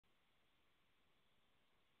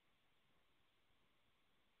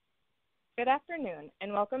Good afternoon,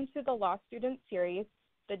 and welcome to the Law Student Series,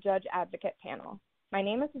 the Judge Advocate Panel. My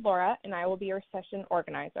name is Laura, and I will be your session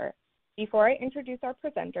organizer. Before I introduce our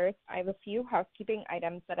presenters, I have a few housekeeping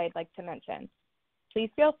items that I'd like to mention. Please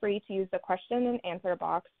feel free to use the question and answer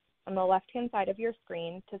box on the left-hand side of your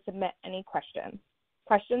screen to submit any questions.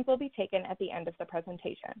 Questions will be taken at the end of the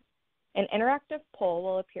presentation. An interactive poll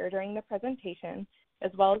will appear during the presentation, as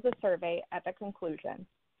well as a survey at the conclusion.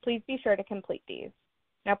 Please be sure to complete these.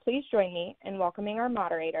 Now please join me in welcoming our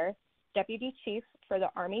moderator, Deputy Chief for the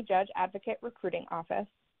Army Judge Advocate Recruiting Office,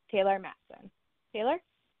 Taylor Matson. Taylor?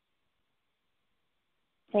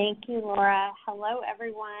 Thank you, Laura. Hello,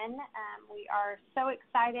 everyone. We are so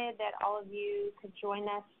excited that all of you could join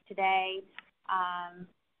us today.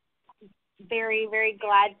 Very, very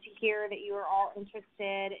glad to hear that you are all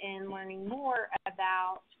interested in learning more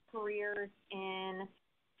about careers in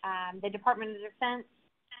the Department of Defense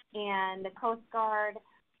and the Coast Guard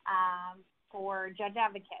for judge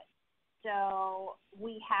advocates. So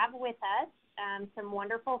we have with us some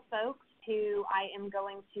wonderful folks who I am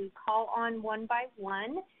going to call on one by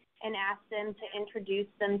one and ask them to introduce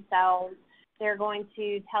themselves. They're going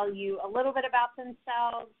to tell you a little bit about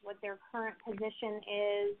themselves, what their current position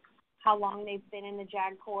is, how long they've been in the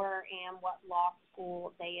JAG Corps, and what law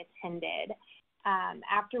school they attended.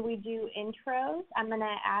 After we do intros, I'm going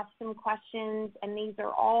to ask some questions, and these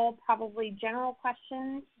are all probably general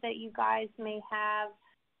questions that you guys may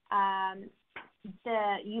have.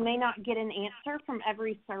 You may not get an answer from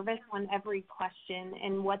every service on every question,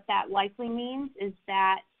 and what that likely means is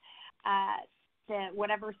that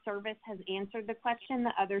whatever service has answered the question,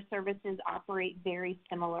 the other services operate very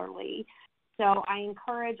similarly. So I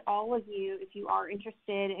encourage all of you, if you are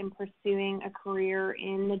interested in pursuing a career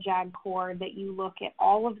in the JAG Corps, that you look at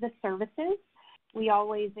all of the services. We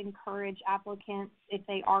always encourage applicants, if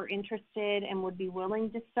they are interested and would be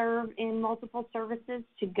willing to serve in multiple services,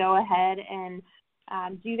 to go ahead and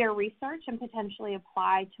do their research and potentially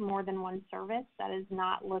apply to more than one service. That is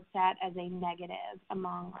not looked at as a negative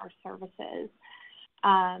among our services.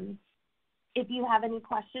 If you have any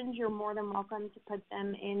questions, you're more than welcome to put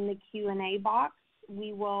them in the Q&A box.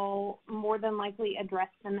 We will more than likely address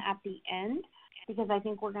them at the end because I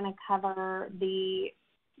think we're going to cover the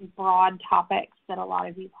broad topics that a lot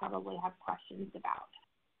of you probably have questions about.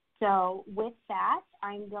 So with that,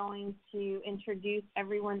 I'm going to introduce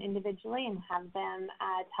everyone individually and have them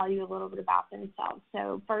tell you a little bit about themselves.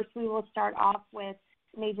 So first we will start off with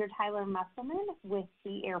Major Tyler Musselman with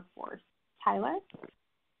the Air Force. Tyler?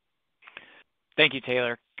 Thank you,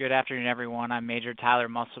 Taylor. Good afternoon, everyone. I'm Major Tyler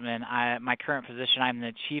Musselman. My current position, I'm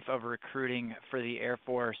the Chief of Recruiting for the Air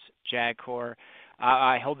Force JAG Corps.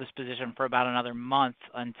 I hold this position for about another month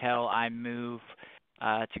until I move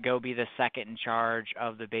to go be the second in charge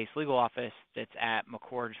of the base legal office that's at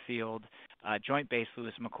McChord Field, Joint Base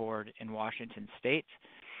Lewis-McChord in Washington State.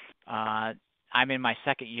 I'm in my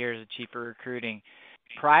second year as a Chief of Recruiting.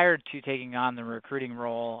 Prior to taking on the recruiting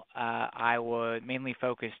role, I was mainly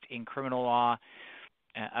focused in criminal law.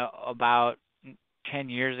 About 10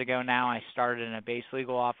 years ago now, I started in a base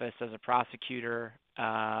legal office as a prosecutor.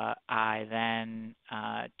 I then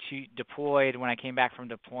deployed. When I came back from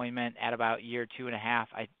deployment at about year 2.5,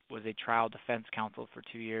 I was a trial defense counsel for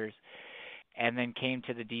 2 years, and then came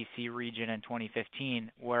to the D.C. region in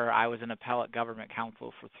 2015, where I was an appellate government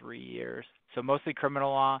counsel for 3 years. So mostly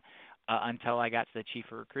criminal law. Until I got to the Chief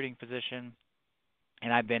of Recruiting position,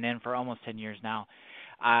 and I've been in for almost 10 years now.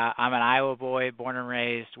 I'm an Iowa boy, born and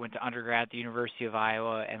raised, went to undergrad at the University of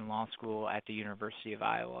Iowa and law school at the University of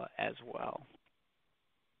Iowa as well.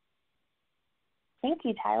 Thank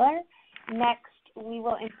you, Tyler. Next, we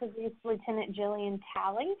will introduce Lieutenant Jillian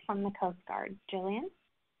Talley from the Coast Guard. Jillian?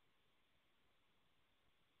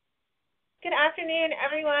 Good afternoon,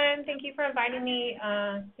 everyone. Thank you for inviting me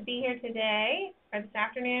to be here today, or this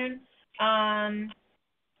afternoon.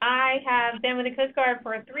 I have been with the Coast Guard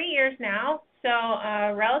for 3 years now, so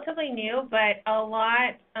relatively new, but a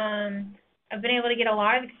lot. I've been able to get a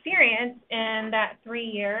lot of experience in that 3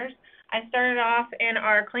 years. I started off in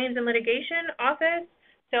our claims and litigation office,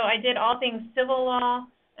 so I did all things civil law.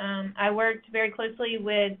 I worked very closely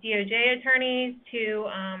with DOJ attorneys to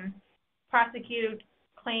prosecute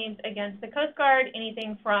claims against the Coast Guard,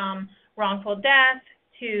 anything from wrongful death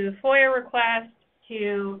to FOIA requests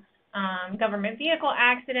to government vehicle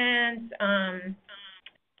accidents,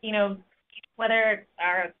 whether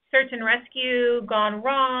our search and rescue gone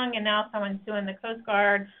wrong and now someone's suing the Coast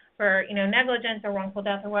Guard for, negligence or wrongful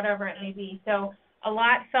death or whatever it may be. So a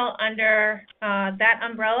lot fell under that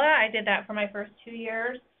umbrella. I did that for my first 2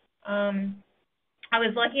 years. I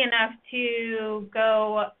was lucky enough to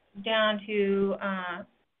go down to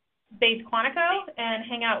base Quantico and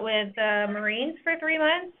hang out with the Marines for 3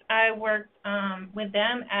 months. I worked with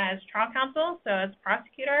them as trial counsel, so as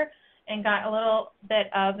prosecutor, and got a little bit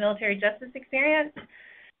of military justice experience.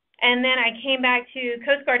 And then I came back to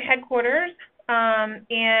Coast Guard headquarters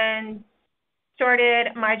and started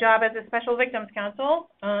my job as a special victims counsel.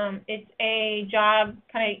 It's a job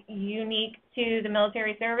kind of unique to the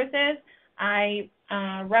military services. I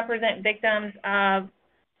represent victims of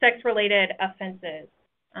sex-related offenses,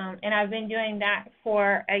 and I've been doing that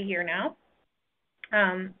for a year now.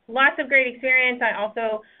 Lots of great experience. I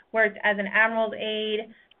also worked as an admiral's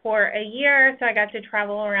aide for a year, so I got to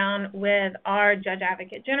travel around with our Judge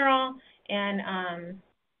Advocate General and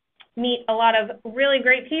meet a lot of really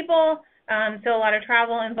great people, so a lot of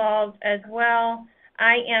travel involved as well.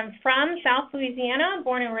 I am from South Louisiana,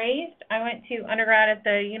 born and raised. I went to undergrad at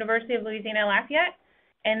the University of Louisiana Lafayette,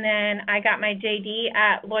 and then I got my JD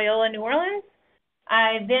at Loyola New Orleans.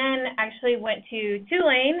 I then actually went to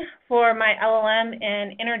Tulane for my LLM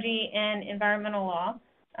in energy and environmental law.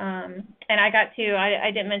 And I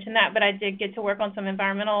didn't mention that, but I did get to work on some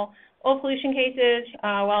environmental oil pollution cases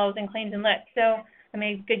while I was in claims and lit. So I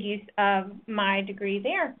made good use of my degree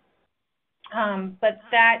there. But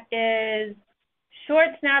that is short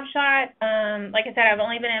snapshot. Like I said, I've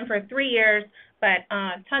only been in for 3 years, but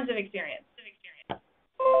tons of experience.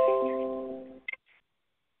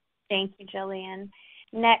 Thank you, Jillian.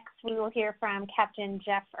 Next, we will hear from Captain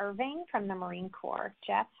Jeff Irving from the Marine Corps.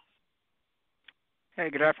 Jeff? Hey,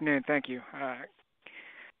 good afternoon. Thank you.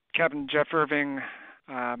 Captain Jeff Irving,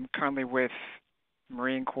 currently with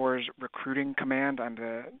Marine Corps' Recruiting Command. I'm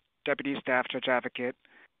the Deputy Staff Judge Advocate,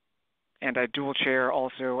 and I dual chair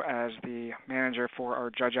also as the manager for our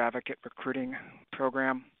Judge Advocate Recruiting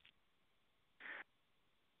Program.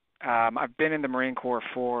 I've been in the Marine Corps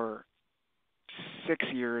for 6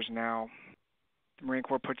 years now. The Marine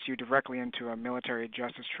Corps puts you directly into a military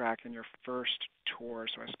justice track in your first tour,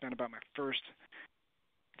 so I spent about my first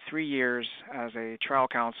 3 years as a trial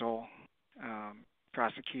counsel,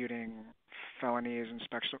 prosecuting felonies and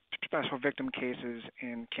special victim cases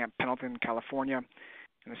in Camp Pendleton, California,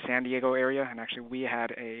 in the San Diego area. And actually, we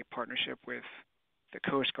had a partnership with the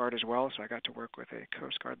Coast Guard as well, so I got to work with a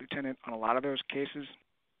Coast Guard lieutenant on a lot of those cases,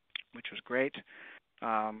 which was great.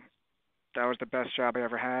 That was the best job I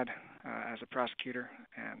ever had as a prosecutor,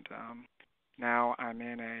 and now I'm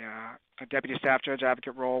in a deputy staff judge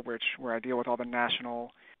advocate role, where I deal with all the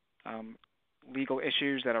national legal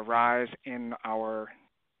issues that arise in our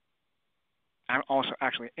also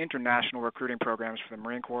actually international recruiting programs for the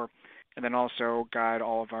Marine Corps, and then also guide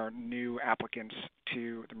all of our new applicants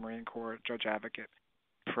to the Marine Corps Judge Advocate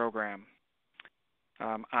program.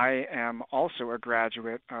 I am also a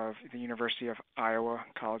graduate of the University of Iowa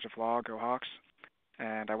College of Law, Go Hawks,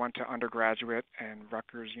 and I went to undergraduate in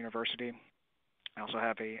Rutgers University. I also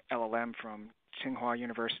have a LLM from Tsinghua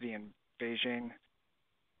University in Beijing,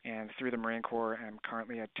 and through the Marine Corps, I'm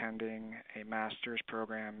currently attending a master's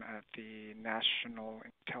program at the National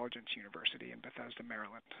Intelligence University in Bethesda,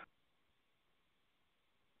 Maryland.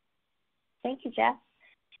 Thank you, Jeff.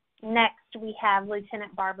 Next, we have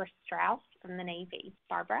Lieutenant Barbara Strauss from the Navy.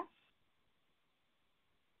 Barbara?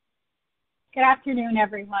 Good afternoon,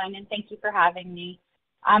 everyone, and thank you for having me.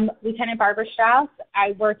 I'm Lieutenant Barbara Strauss.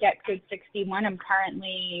 I work at Code 61. I'm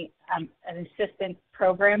currently an assistant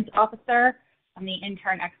programs officer. I'm the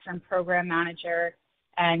intern-extern program manager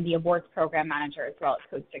and the awards program manager as well at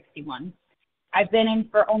Code 61. I've been in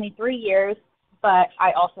for only 3 years, but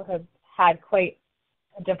I also have had quite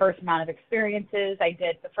a diverse amount of experiences. I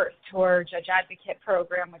did the first tour Judge Advocate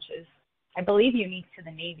program, which is, I believe, unique to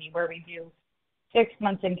the Navy, where we do 6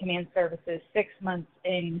 months in command services, 6 months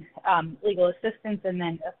in legal assistance, and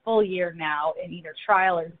then a full year now in either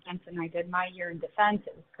trial or defense. And I did my year in defense.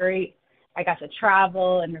 It was great. I got to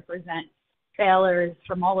travel and represent sailors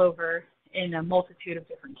from all over in a multitude of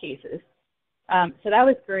different cases. So that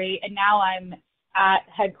was great. And now I'm at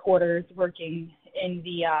headquarters working in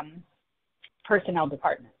the personnel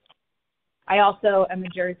department. I also am a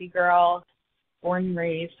Jersey girl, born and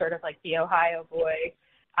raised, sort of like the Ohio boy.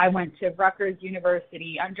 I went to Rutgers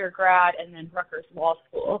University undergrad and then Rutgers Law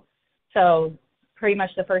School. So pretty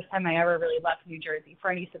much the first time I ever really left New Jersey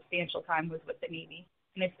for any substantial time was with the Navy,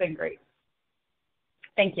 and it's been great.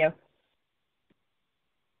 Thank you.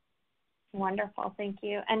 Wonderful, thank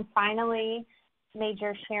you. And finally,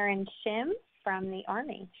 Major Sharon Shim from the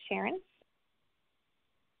Army. Sharon?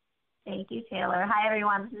 Thank you, Taylor. Hi,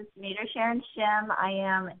 everyone. This is Major Sharon Shim.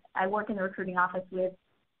 I work in the recruiting office with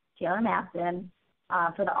Taylor Masson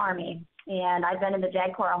for the Army, and I've been in the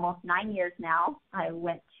JAG Corps almost 9 years now. I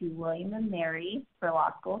went to William & Mary for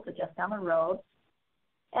law school, so just down the road.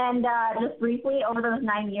 And just briefly, over those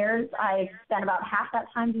 9 years, I spent about half that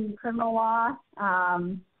time doing criminal law.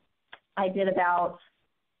 I did about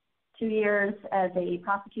 2 years as a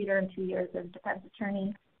prosecutor and 2 years as a defense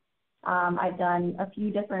attorney. I've done a few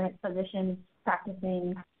different positions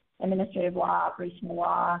practicing administrative law, operational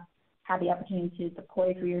law, had the opportunity to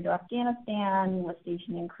deploy for a year to Afghanistan, was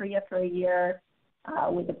stationed in Korea for a year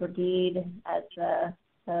with the brigade as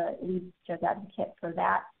the lead judge advocate for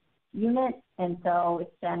that unit. And so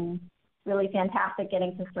it's been really fantastic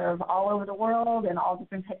getting to serve all over the world in all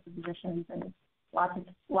different types of positions and lots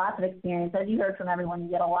of experience. As you heard from everyone, you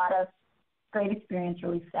get a lot of great experience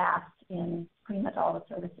really fast in pretty much all the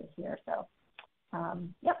services here. So,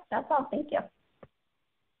 yep, that's all. Thank you.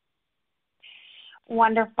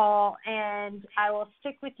 Wonderful. And I will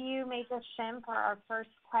stick with you, Major Shim, for our first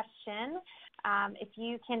question. If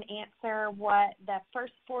you can answer what the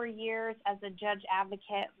first 4 years as a judge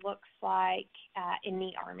advocate looks like in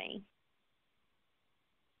the Army.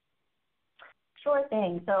 Sure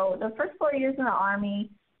thing. So the first 4 years in the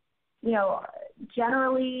Army,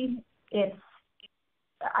 generally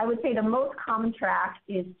I would say the most common track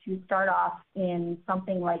is to start off in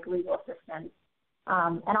something like legal assistance.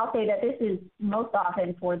 And I'll say that this is most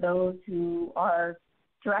often for those who are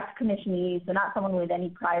direct commissionees, so not someone with any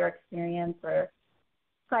prior experience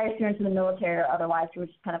in the military or otherwise who are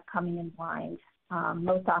just kind of coming in blind.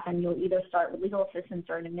 Most often you'll either start with legal assistance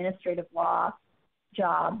or an administrative law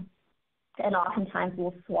job, and oftentimes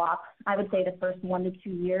we'll swap. I would say the first 1 to 2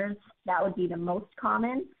 years, that would be the most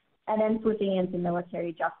common, and then switching into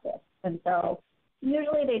military justice. And so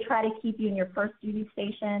usually they try to keep you in your first duty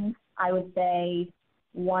station. I would say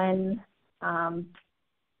 2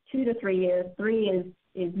 to 3 years. 3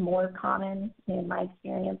 is more common in my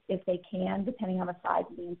experience if they can, depending on the size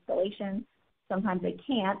of the installation. Sometimes they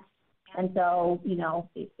can't. And so,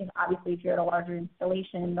 obviously if you're at a larger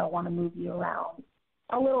installation, they'll want to move you around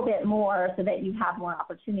a little bit more so that you have more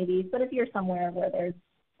opportunities. But if you're somewhere where there's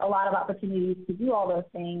a lot of opportunities to do all those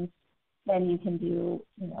things, then you can do,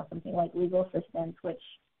 something like legal assistance, which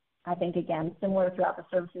I think, again, similar throughout the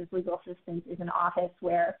services, legal assistance is an office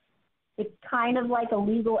where it's kind of like a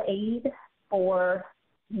legal aid for,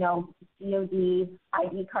 DOD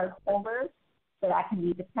ID card holders. So that can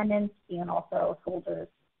be dependents and also soldiers.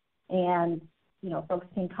 And, folks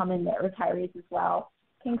can come in, that retirees as well,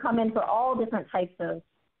 can come in for all different types of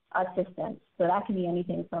assistance. So that can be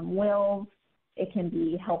anything from wills, it can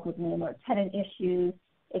be help with landlord tenant issues,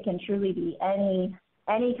 it can truly be any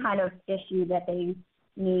kind of issue that they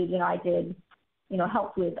need. I did,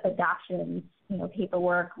 help with adoption,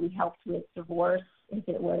 paperwork. We helped with divorce if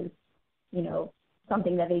it was,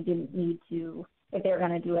 something that they didn't need to, if they're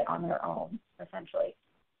going to do it on their own, essentially.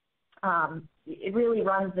 It really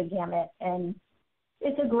runs the gamut, and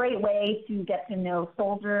it's a great way to get to know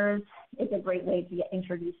soldiers. It's a great way to get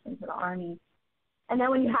introduced into the Army. And then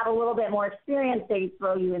when you have a little bit more experience, they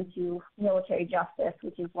throw you into military justice,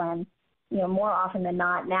 which is when, more often than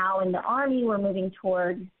not, now in the Army, we're moving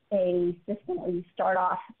toward a system where you start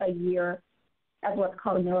off a year as what's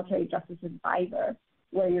called a military justice advisor,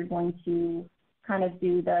 where you're going to kind of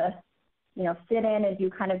do the, sit in and do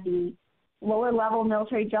kind of the lower level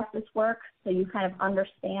military justice work, so you kind of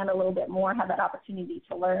understand a little bit more, have that opportunity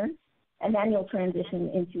to learn, and then you'll transition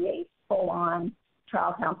into a full-on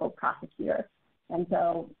trial counsel prosecutor. And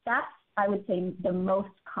so that's, I would say, the most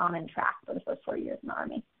common track for the first 4 years in the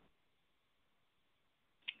Army.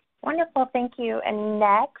 Wonderful, thank you. And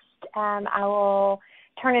next, I will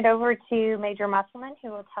turn it over to Major Musselman, who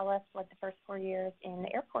will tell us what the first 4 years in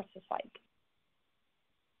the Air Force is like.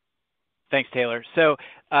 Thanks, Taylor. So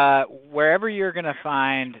wherever you're going to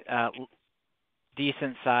find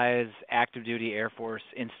decent-sized active duty Air Force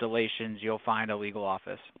installations, you'll find a legal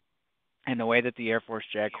office. And the way that the Air Force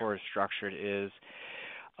JAG Corps is structured is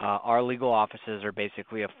our legal offices are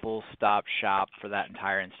basically a full-stop shop for that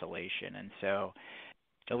entire installation. And so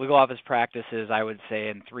the legal office practices, I would say,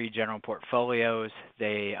 in 3 general portfolios.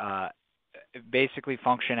 They basically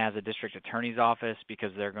function as a district attorney's office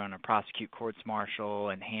because they're going to prosecute courts-martial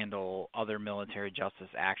and handle other military justice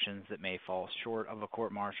actions that may fall short of a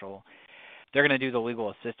court-martial. They're going to do the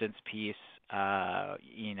legal assistance piece,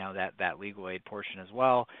 that legal aid portion as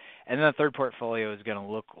well. And then the 3rd portfolio is going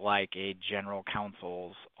to look like a general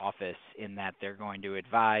counsel's office in that they're going to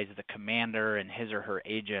advise the commander and his or her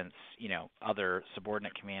agents, other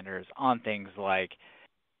subordinate commanders on things like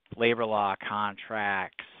labor law,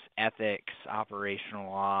 contracts, ethics,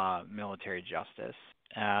 operational law, military justice.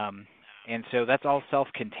 And so that's all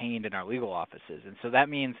self-contained in our legal offices. And so that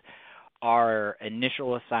means our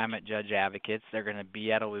initial assignment judge advocates, they're going to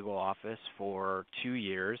be at a legal office for 2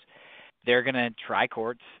 years. they're going to try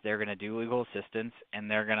courts, they're going to do legal assistance, and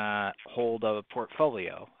they're going to hold a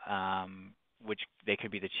portfolio, which they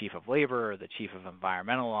could be the chief of labor or the chief of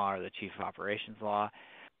environmental law or the chief of operations law,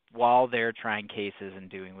 while they're trying cases and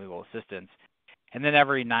doing legal assistance. And then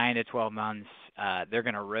every 9 to 12 months, they're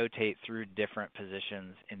going to rotate through different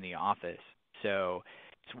positions in the office. So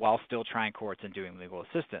it's while still trying courts and doing legal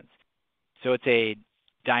assistance. So it's a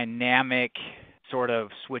dynamic sort of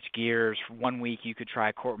switch gears. One week you could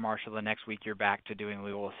try court martial, the next week you're back to doing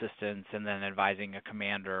legal assistance and then advising a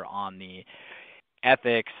commander on the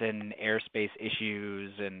ethics and airspace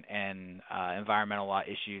issues and environmental law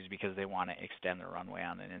issues because they want to extend the runway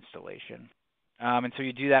on an installation. And so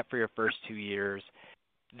you do that for your first 2 years.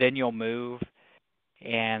 Then you'll move.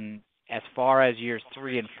 And as far as years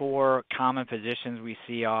 3 and 4, common positions we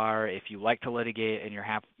see are if you like to litigate and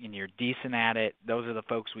you're decent at it, those are the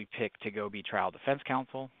folks we pick to go be trial defense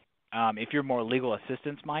counsel. If you're more legal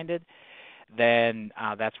assistance minded, then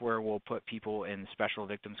that's where we'll put people in special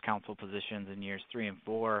victims counsel positions in years 3 and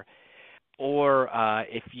 4. Or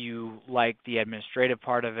if you like the administrative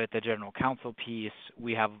part of it, the general counsel piece,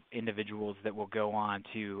 we have individuals that will go on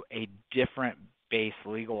to a different base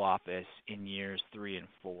legal office in years 3 and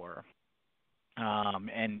 4.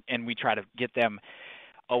 And we try to get them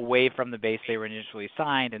away from the base they were initially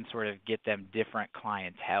assigned and sort of get them different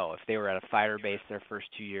clientele. If they were at a fighter base their first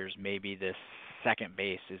 2 years, maybe this second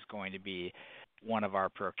base is going to be one of our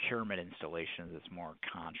procurement installations that's more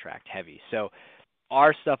contract heavy. So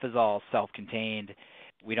our stuff is all self-contained.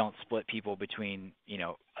 We don't split people between,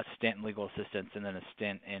 a stint in legal assistance and then a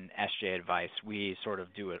stint in SJ advice. We sort of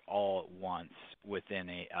do it all at once within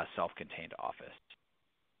a self-contained office.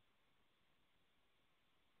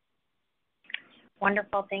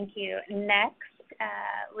 Wonderful, thank you. Next,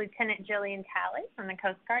 Lieutenant Jillian Talley from the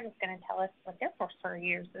Coast Guard is going to tell us what their first 4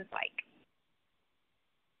 years is like.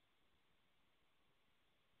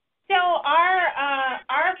 So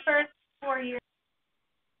our first 4 years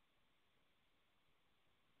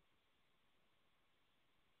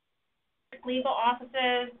legal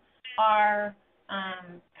offices are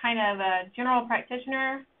kind of a general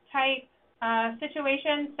practitioner type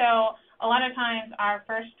situation. So a lot of times our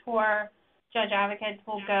first tour, judge advocates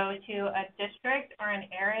will go to a district or an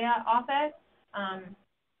area office,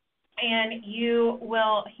 and you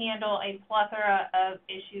will handle a plethora of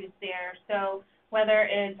issues there. So whether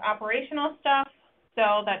it's operational stuff,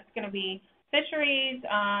 so that's going to be fisheries,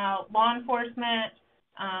 law enforcement,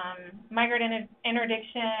 migrant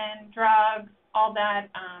interdiction, drugs, all that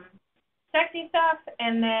sexy stuff.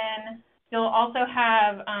 And then you'll also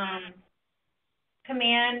have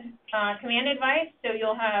command advice. So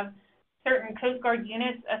you'll have certain Coast Guard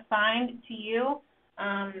units assigned to you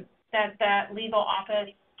that legal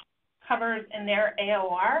office covers in their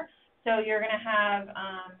AOR. So you're going to have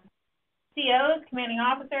COs, commanding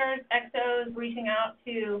officers, XOs reaching out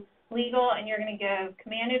to legal, and you're going to give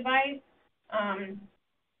command advice.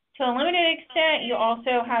 To a limited extent, you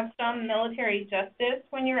also have some military justice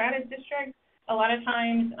when you're at a district. A lot of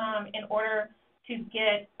times, in order to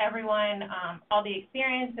get everyone all the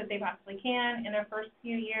experience that they possibly can in their first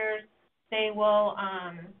few years, they will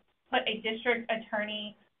put a district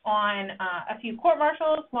attorney on a few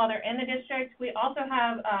court-martials while they're in the district. We also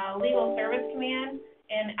have a legal service command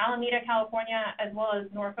in Alameda, California, as well as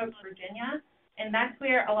Norfolk, Virginia, and that's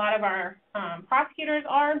where a lot of our prosecutors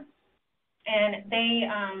are, and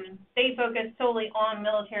they focus solely on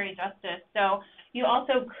military justice. So you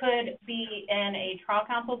also could be in a trial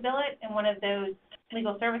counsel billet in one of those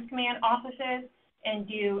legal service command offices and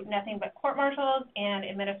do nothing but court-martials and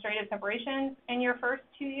administrative separations in your first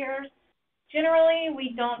 2 years. Generally,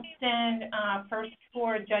 we don't send first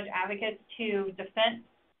tour judge advocates to defense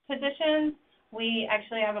positions. We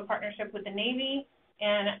actually have a partnership with the Navy,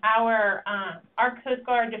 and our Coast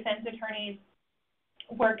Guard defense attorneys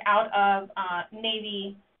work out of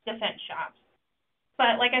Navy defense shops.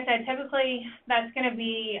 But like I said, typically that's going to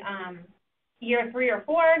be year 3 or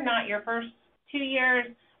 4, not your first 2 years.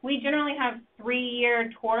 We generally have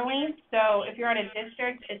 3-year tour lengths, so if you're at a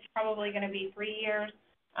district, it's probably going to be 3 years.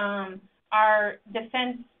 Our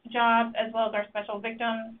defense jobs, as well as our special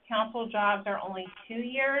victims counsel jobs, are only 2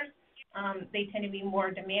 years. They tend to be more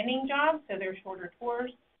demanding jobs, so they're shorter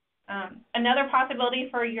tours. Another possibility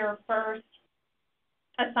for your first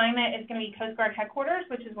assignment is going to be Coast Guard headquarters,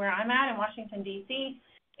 which is where I'm at in Washington, D.C.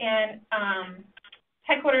 And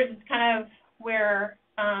headquarters is kind of where,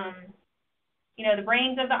 the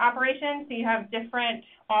brains of the operation. So you have different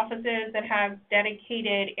offices that have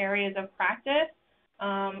dedicated areas of practice,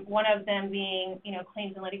 one of them being,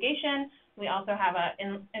 claims and litigation. We also have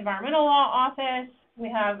an environmental law office. We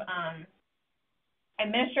have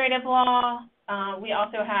administrative law. We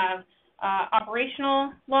also have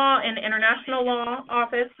operational law and international law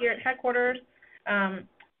office here at headquarters.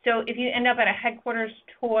 So if you end up at a headquarters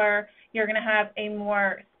tour, you're going to have a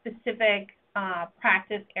more specific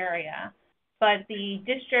practice area. But the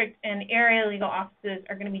district and area legal offices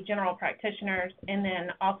are going to be general practitioners, and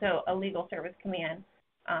then also a legal service command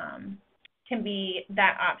can be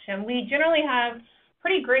that option. We generally have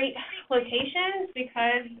pretty great locations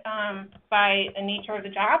because by the nature of the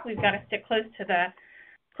job, we've got to stick close to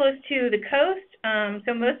the coast.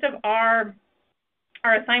 So most of our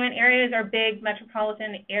assignment areas are big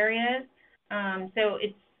metropolitan areas. So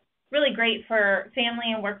it's really great for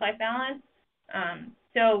family and work-life balance.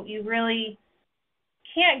 So you really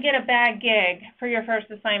can't get a bad gig for your first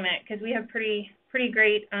assignment because we have pretty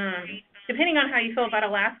great, depending on how you feel about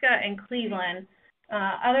Alaska and Cleveland.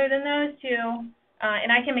 Other than those two,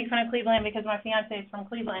 and I can make fun of Cleveland because my fiance is from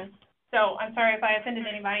Cleveland, so I'm sorry if I offended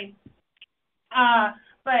anybody.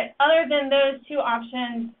 But other than those two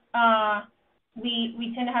options,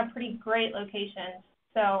 we tend to have pretty great locations.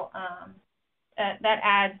 So that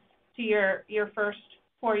adds to your first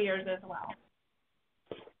 4 years as well.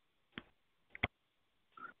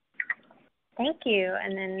 Thank you.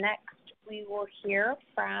 And then next we will hear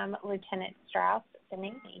from Lieutenant Strauss at the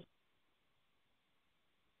Navy.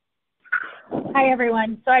 Hi,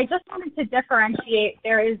 everyone. So I just wanted to differentiate.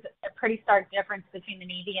 There is a pretty stark difference between the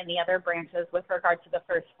Navy and the other branches with regard to the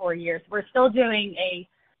first 4 years. We're still doing a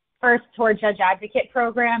first tour judge advocate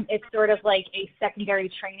program. It's sort of like a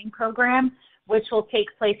secondary training program, which will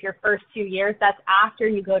take place your first 2 years. That's after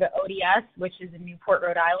you go to ODS, which is in Newport,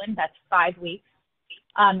 Rhode Island. That's 5 weeks.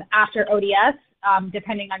 After ODS,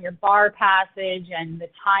 depending on your bar passage and the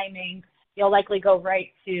timing, you'll likely go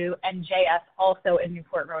right to NJS, also in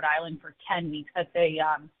Newport, Rhode Island, for 10 weeks. That's a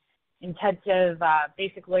intensive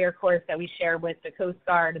basic lawyer course that we share with the Coast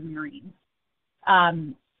Guard and the Marines.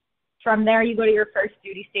 From there, you go to your first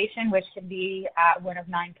duty station, which can be at one of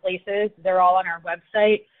 9 places. They're all on our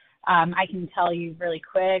website. I can tell you really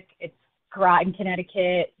quick. It's Groton,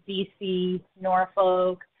 Connecticut, BC,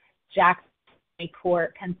 Norfolk, Jackson,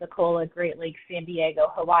 Port, Pensacola, Great Lakes, San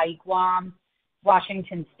Diego, Hawaii, Guam,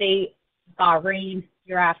 Washington State, Bahrain,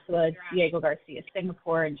 Urasua, Diego Garcia,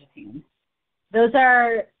 Singapore, and Japan. Those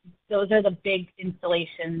are the big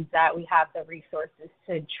installations that we have the resources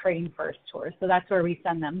to train first tours. So that's where we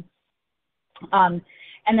send them. And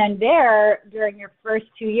then there, during your first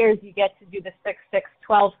 2 years, you get to do the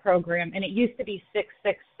 6-6-12 program, and it used to be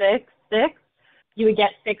 6-6-6-6. You would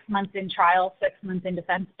get 6 months in trial, 6 months in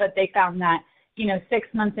defense, but they found that 6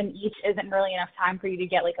 months in each isn't really enough time for you to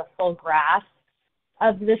get like a full grasp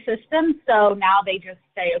of the system. So now they just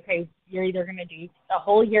say, okay, you're either going to do a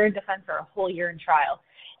whole year in defense or a whole year in trial.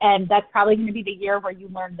 And that's probably going to be the year where you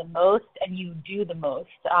learn the most and you do the most.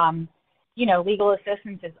 Legal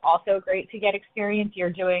assistance is also great to get experience. You're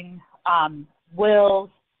doing wills,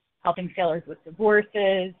 helping sailors with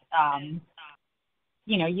divorces,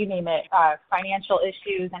 you name it, financial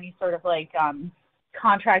issues, any sort of like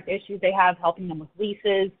contract issues they have, helping them with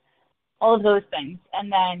leases, all of those things. And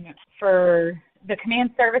then for the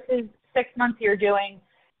command services, 6 months you're doing,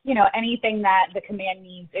 anything that the command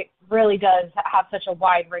needs. It really does have such a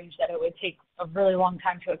wide range that it would take a really long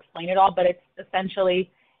time to explain it all, but it's essentially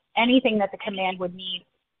anything that the command would need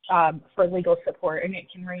for legal support. And it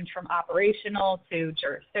can range from operational to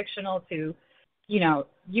jurisdictional to,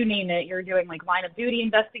 you name it. You're doing like line of duty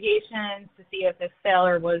investigations to see if this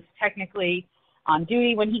sailor was technically on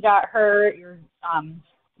duty when he got hurt. You're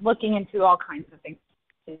looking into all kinds of things.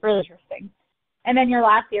 It's really interesting. And then your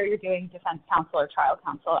last year, you're doing defense counsel or trial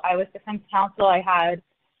counsel. I was defense counsel. I had,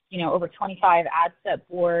 over 25 ADSET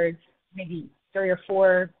boards, maybe 3 or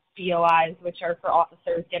 4 BOIs, which are for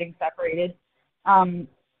officers getting separated. And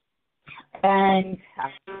I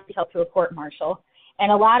helped to a court-martial.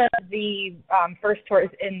 And a lot of the first tours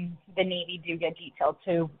in the Navy do get detailed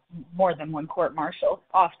to more than one court-martial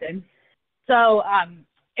often. So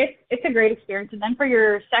it's a great experience. And then for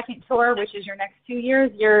your second tour, which is your next 2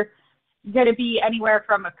 years, you're going to be anywhere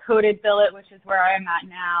from a coded billet, which is where I am at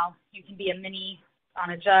now. You can be a mini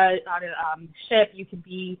on a ship. You could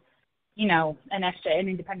be, an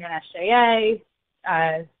independent SJA.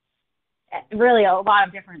 Really a lot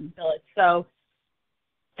of different billets. So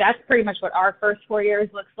that's pretty much what our first 4 years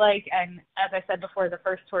looks like. And as I said before, the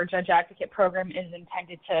first tour judge advocate program is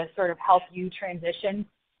intended to sort of help you transition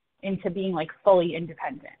into being like fully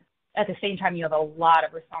independent. At the same time, you have a lot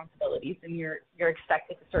of responsibilities and you're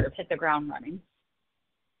expected to sort of hit the ground running.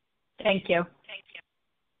 Thank you.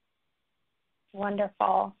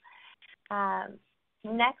 Wonderful.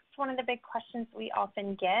 Next, one of the big questions we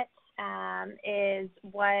often get is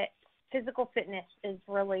what physical fitness is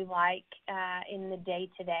really like in the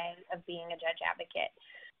day-to-day of being a judge advocate.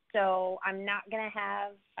 So I'm not going to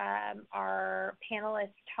have our panelists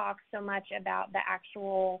talk so much about the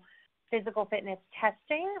actual physical fitness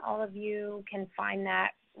testing. All of you can find that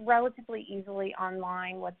relatively easily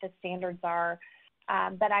online, what the standards are.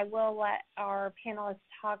 But I will let our panelists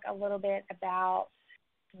talk a little bit about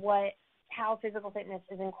how physical fitness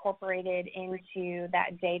is incorporated into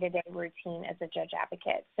that day-to-day routine as a judge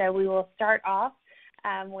advocate. So we will start off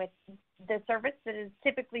with the service that is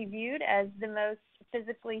typically viewed as the most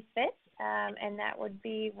physically fit, and that would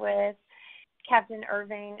be with Captain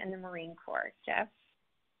Irving and the Marine Corps. Jeff?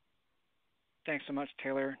 Thanks so much,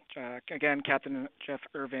 Taylor. Again, Captain Jeff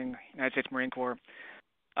Irving, United States Marine Corps.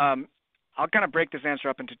 I'll kind of break this answer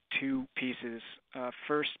up into two pieces.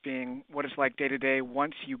 First being what it's like day to day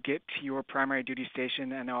once you get to your primary duty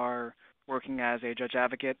station and are working as a judge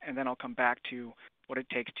advocate, and then I'll come back to what it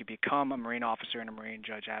takes to become a Marine officer and a Marine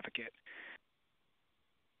judge advocate.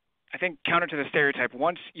 I think counter to the stereotype,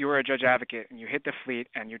 once you're a judge advocate and you hit the fleet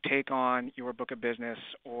and you take on your book of business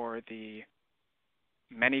or the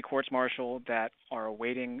many courts-martial that are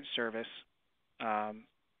awaiting service,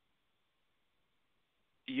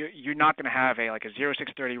 you're not going to have a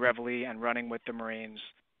 0630 Reveille and running with the Marines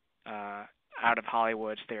out of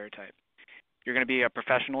Hollywood stereotype. You're going to be a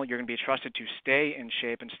professional. You're going to be trusted to stay in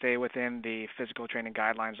shape and stay within the physical training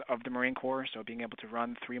guidelines of the Marine Corps, so being able to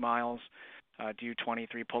run 3 miles, do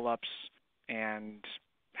 23 pull-ups, and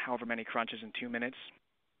however many crunches in 2 minutes.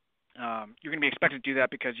 You're going to be expected to do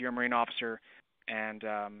that because you're a Marine officer, and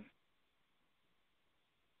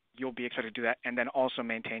you'll be expected to do that and then also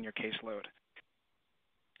maintain your caseload.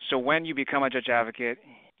 So when you become a judge advocate,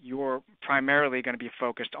 you're primarily going to be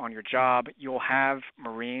focused on your job. You'll have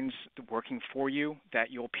Marines working for you that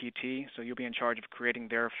you'll PT, so you'll be in charge of creating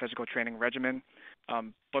their physical training regimen.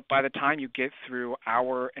 But by the time you get through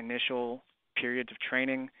our initial periods of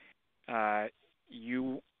training,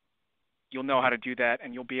 you'll know how to do that,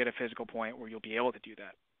 and you'll be at a physical point where you'll be able to do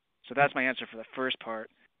that. So that's my answer for the first part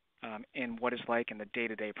in what it's like in the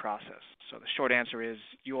day-to-day process. So the short answer is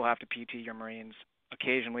you will have to PT your Marines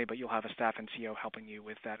occasionally, but you'll have a staff NCO helping you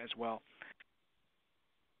with that as well.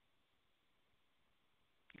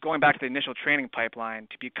 Going back to the initial training pipeline,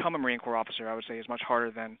 to become a Marine Corps officer, I would say is much harder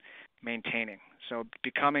than maintaining. So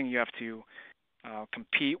becoming, you have to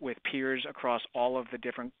compete with peers across all of the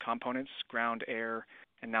different components, ground, air,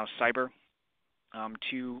 and now cyber,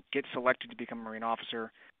 to get selected to become a Marine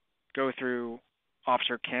officer. Go through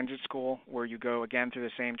Officer Candidate School, where you go again through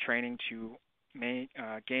the same training to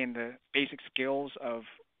gain the basic skills of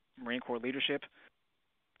Marine Corps leadership,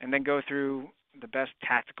 and then go through the best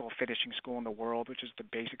tactical finishing school in the world, which is the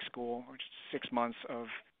basic school, which is 6 months of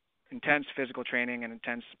intense physical training and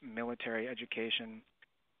intense military education,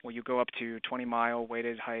 where you go up to 20-mile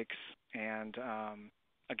weighted hikes and,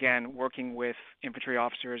 again, working with infantry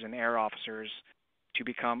officers and air officers to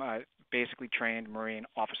become a basically trained Marine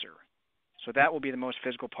officer. So that will be the most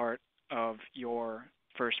physical part of your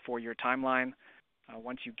first 4-year timeline.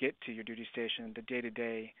 Once you get to your duty station, the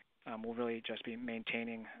day-to-day will really just be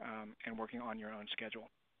maintaining and working on your own schedule.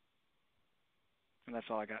 And that's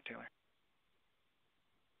all I got, Taylor.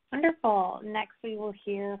 Wonderful. Next, we will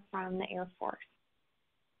hear from the Air Force.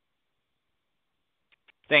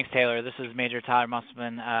 Thanks, Taylor. This is Major Tyler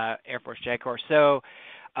Musselman, Air Force JAG Corps. So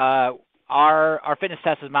our fitness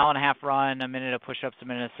test is 1.5 mile run, a minute of push-ups, a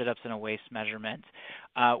minute of sit-ups, and a waist measurement.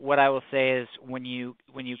 What I will say is when you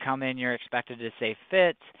come in, you're expected to stay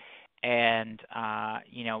fit and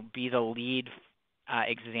be the lead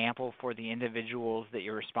example for the individuals that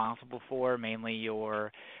you're responsible for, mainly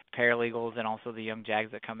your paralegals and also the young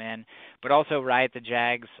JAGs that come in. But also, right, the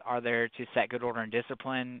JAGs are there to set good order and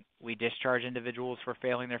discipline. We discharge individuals for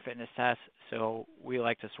failing their fitness tests, so we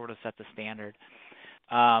like to sort of set the standard.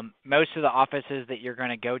 Most of the offices that you're going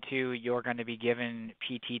to go to, you're going to be given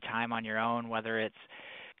PT time on your own, whether it's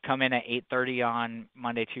come in at 8:30 on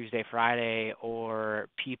Monday, Tuesday, Friday, or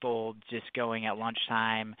people just going at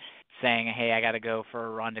lunchtime saying, hey, I got to go for a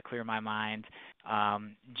run to clear my mind.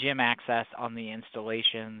 Gym access on the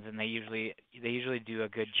installations, and they usually do a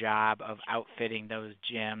good job of outfitting those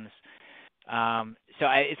gyms. So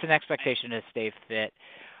it's an expectation to stay fit.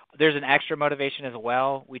 There's an extra motivation as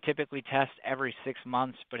well. We typically test every 6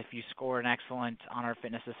 months, but if you score an excellent on our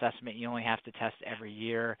fitness assessment, you only have to test every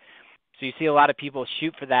year. So you see a lot of people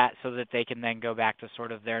shoot for that so that they can then go back to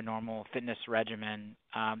sort of their normal fitness regimen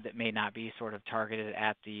that may not be sort of targeted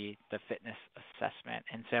at the fitness assessment.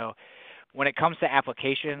 And so when it comes to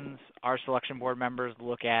applications, our selection board members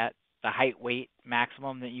look at height weight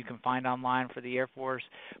maximum that you can find online for the Air Force.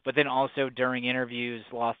 But then also during interviews,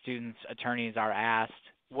 law students, attorneys are asked,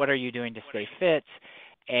 what are you doing to stay fit?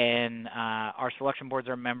 And our selection board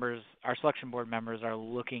members are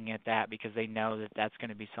looking at that because they know that that's going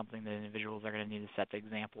to be something that individuals are going to need to set the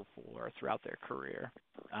example for throughout their career.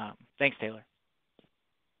 Thanks, Taylor.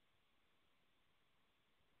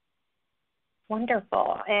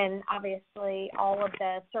 Wonderful. And obviously all of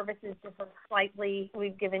the services differ slightly.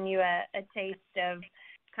 We've given you a taste of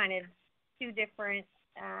kind of two different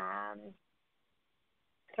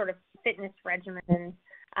sort of fitness regimens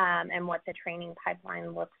and what the training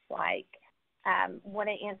pipeline looks like. Want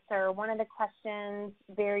to answer one of the questions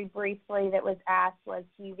very briefly that was asked was,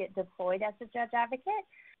 do you get deployed as a judge advocate?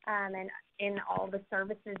 And in all the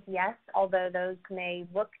services, yes, although those may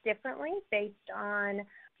look differently based on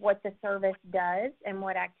what the service does and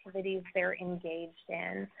what activities they're engaged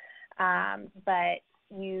in. But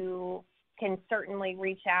you can certainly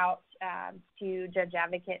reach out to judge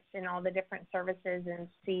advocates in all the different services and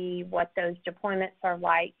see what those deployments are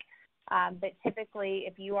like. But typically,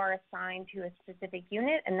 if you are assigned to a specific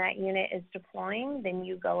unit and that unit is deploying, then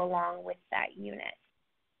you go along with that unit.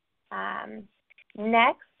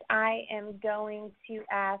 Next, I am going to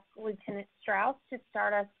ask Lieutenant Strauss to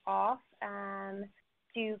start us off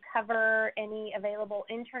to cover any available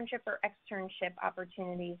internship or externship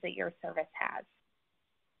opportunities that your service has.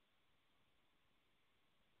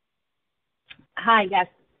 Hi, yes.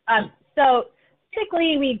 So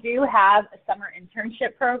typically we do have a summer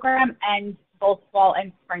internship program and both fall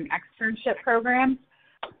and spring externship programs.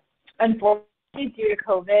 Unfortunately, due to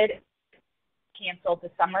COVID, canceled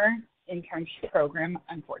the summer internship program,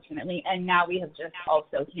 unfortunately, and now we have just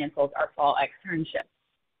also canceled our fall externship.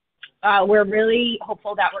 We're really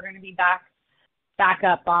hopeful that we're going to be back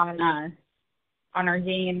up on our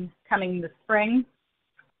game coming this spring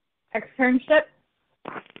externship.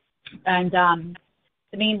 And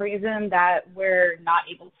the main reason that we're not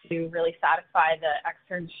able to really satisfy the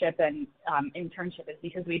externship and internship is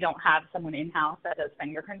because we don't have someone in-house that does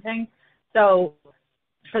fingerprinting. So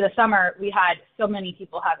for the summer, we had so many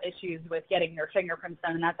people have issues with getting their fingerprints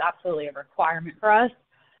done, and that's absolutely a requirement for us.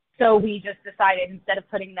 So we just decided, instead of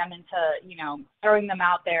putting them into, throwing them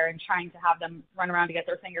out there and trying to have them run around to get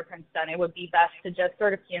their fingerprints done, it would be best to just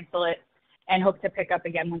sort of cancel it and hope to pick up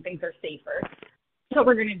again when things are safer. That's what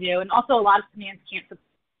we're going to do. And also a lot of commands can't support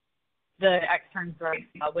the externs right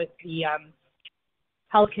now with the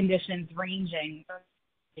health conditions ranging.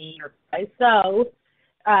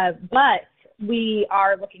 But we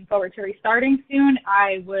are looking forward to restarting soon.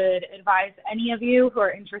 I would advise any of you who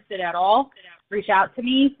are interested at all, reach out to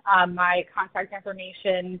me. My contact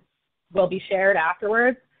information will be shared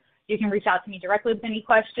afterwards. You can reach out to me directly with any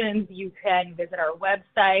questions. You can visit our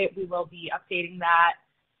website. We will be updating that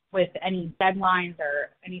with any deadlines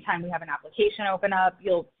or anytime we have an application open up.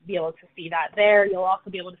 You'll be able to see that there. You'll also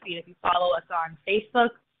be able to see it if you follow us on Facebook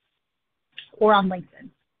or on LinkedIn.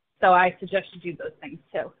 So I suggest you do those things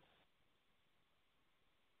too.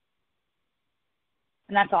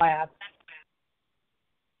 And that's all I have.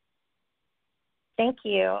 Thank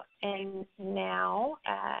you. And now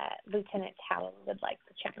Lieutenant Talley would like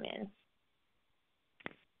to chime in.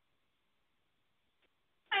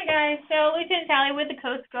 Hi, guys. So Lieutenant Talley with the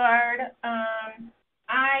Coast Guard.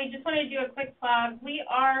 I just wanted to do a quick plug. We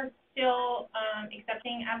are still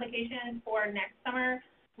accepting applications for next summer.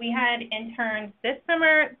 We had interns this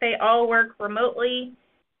summer. They all work remotely.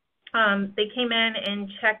 They came in and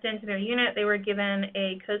checked into their unit. They were given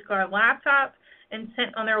a Coast Guard laptop and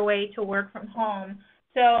sent on their way to work from home.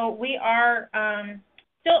 So we are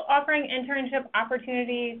still offering internship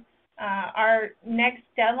opportunities. Our next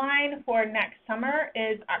deadline for next summer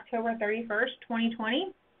is October 31st,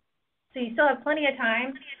 2020. So you still have plenty of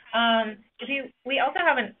time. We also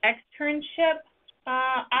have an externship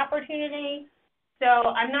opportunity. So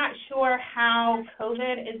I'm not sure how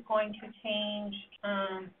COVID is going to change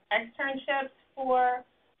externships for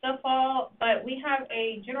the fall, but we have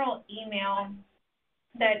a general email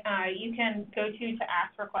that you can go to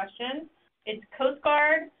ask for questions. It's Coast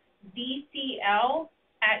Guard DCL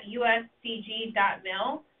at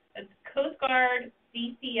uscg.mil. It's Coast Guard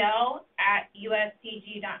DCL at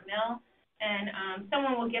uscg.mil. And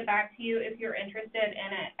someone will get back to you if you're interested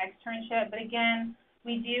in an externship. But again,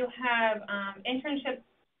 we do have internship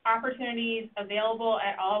opportunities available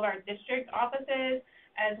at all of our district offices,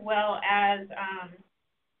 as well as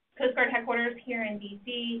Coast Guard headquarters here in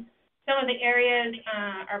D.C. Some of the areas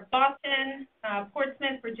are Boston,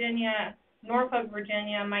 Portsmouth, Virginia, Norfolk,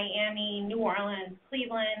 Virginia, Miami, New Orleans,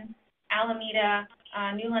 Cleveland, Alameda,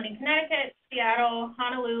 New London, Connecticut, Seattle,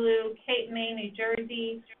 Honolulu, Cape May, New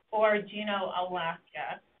Jersey, or Juneau,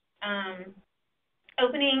 Alaska.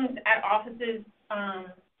 Openings at offices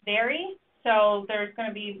vary, so there's going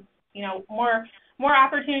to be, more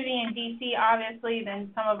opportunity in DC, obviously,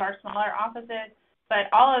 than some of our smaller offices, but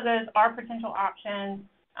all of those are potential options.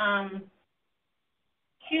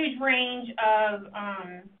 Huge range of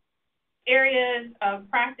areas of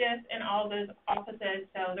practice in all of those offices,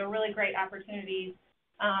 so they're really great opportunities.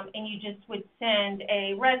 And you just would send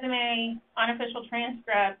a resume, unofficial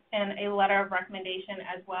transcript, and a letter of recommendation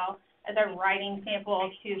as well as a writing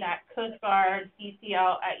sample to that Coast Guard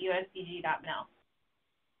CCL@usdg.mil.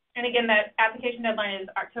 And again, that application deadline is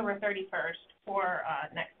October 31st for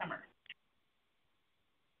next summer.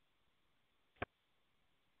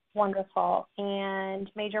 Wonderful.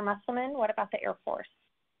 And Major Musselman, what about the Air Force?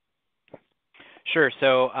 Sure.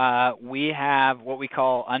 So we have what we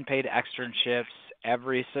call unpaid externships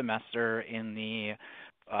every semester in the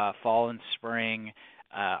fall and spring.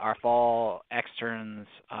 Our fall externs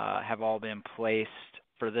have all been placed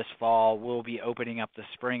for this fall. We'll be opening up the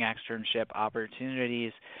spring externship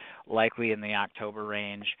opportunities likely in the October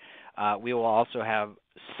range. We will also have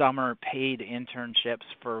summer paid internships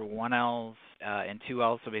for 1Ls and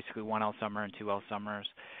 2Ls, so basically 1L summer and 2L summers.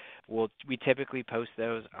 We typically post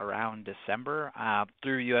those around December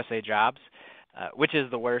through USA Jobs, which is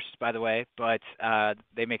the worst, by the way, but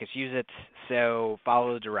they make us use it, so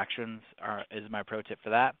follow the directions is my pro tip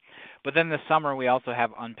for that. But then this summer we also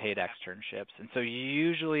have unpaid externships, and so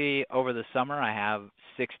usually over the summer I have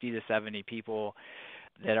 60 to 70 people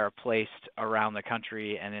that are placed around the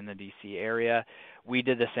country and in the DC area. We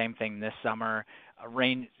did the same thing this summer.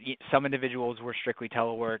 Some individuals were strictly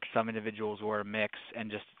telework, some individuals were a mix,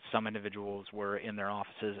 and just some individuals were in their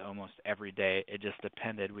offices almost every day. It just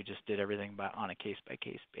depended. We just did everything on a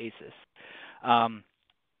case-by-case basis.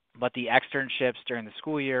 But the externships during the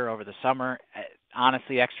school year, over the summer,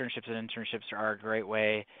 honestly, externships and internships are a great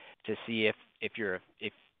way to see if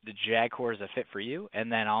the JAG Corps is a fit for you,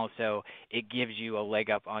 and then also it gives you a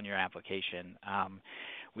leg up on your application.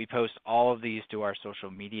 We post all of these to our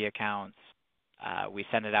social media accounts. We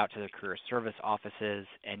send it out to the career service offices,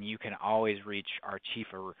 and you can always reach our chief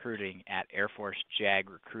of recruiting at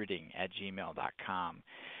airforcejagrecruiting@gmail.com.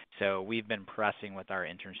 So we've been pressing with our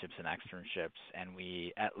internships and externships, and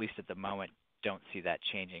we, at least at the moment, don't see that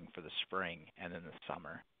changing for the spring and then the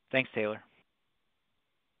summer. Thanks, Taylor.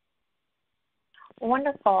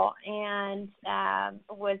 Wonderful. And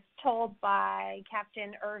was told by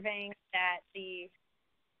Captain Irving that the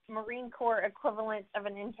Marine Corps equivalent of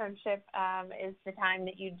an internship is the time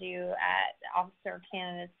that you do at Officer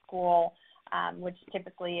Candidate School, which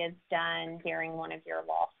typically is done during one of your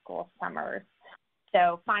law school summers.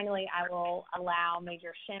 So finally, I will allow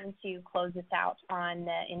Major Shim to close us out on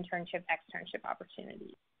the externship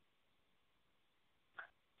opportunities.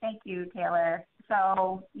 Thank you, Taylor.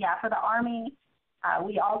 So yeah, for the Army,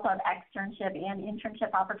 we also have externship and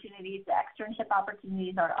internship opportunities. The externship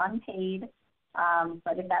opportunities are unpaid.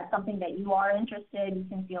 But if that's something that you are interested, you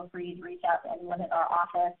can feel free to reach out to anyone at our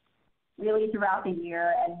office really throughout the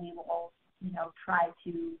year, and we will, try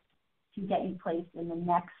to get you placed in the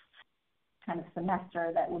next kind of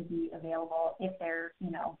semester that would be available if there,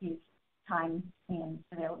 is time and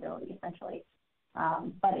availability essentially.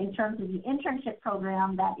 But in terms of the internship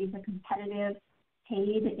program, that is a competitive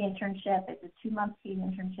paid internship. It's a 2-month paid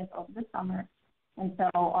internship over the summer. And so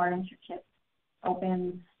our internship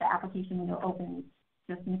the application window opens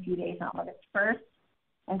just in a few days on August 1st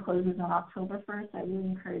and closes on October 1st. I really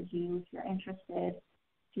encourage you, if you're interested,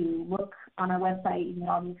 to look on our website. You can get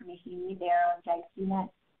all the information you need there on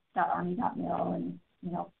jagcnet.army.mil, and,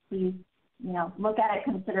 please, look at it,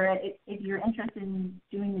 consider it. If you're interested in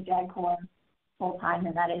doing the JAG Corps full-time,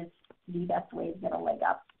 then that is the best way to get a leg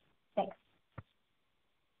up. Thanks.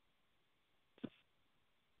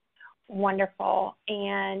 Wonderful.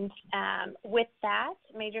 And with that,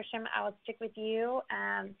 Major Shim, I will stick with you.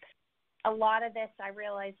 A lot of this, I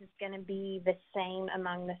realize, is going to be the same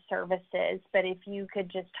among the services, but if you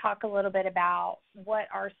could just talk a little bit about what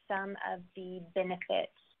are some of the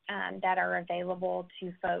benefits that are available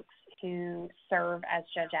to folks who serve as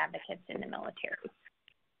judge advocates in the military.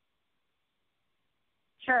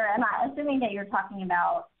 Sure. And I'm assuming that you're talking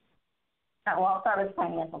about, I'll start with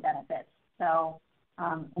financial benefits. So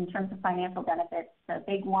in terms of financial benefits, the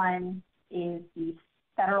big one is the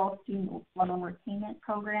Federal Student Loan Repayment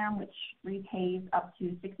Program, which repays up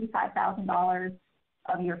to $65,000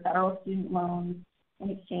 of your federal student loans in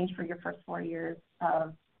exchange for your first 4 years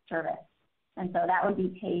of service. And so that would be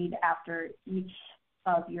paid after each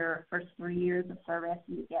of your first 3 years of service.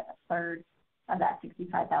 You would get a third of that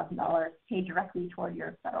 $65,000 paid directly toward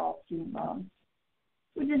your federal student loan.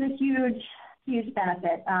 which is a huge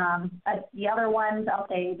benefit. The other ones, I'll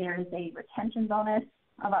say there's a retention bonus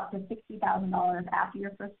of up to $60,000 after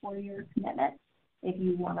your first 4-year commitment if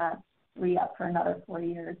you want to re-up for another 4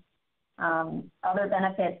 years. Other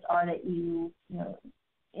benefits are that you know,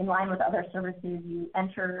 in line with other services, you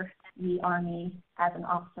enter the Army as an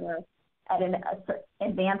officer at an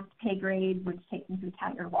advanced pay grade, which takes into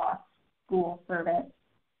account your lost school service.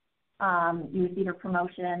 You receive a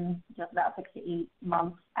promotion just about 6 to 8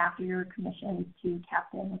 months after your commission to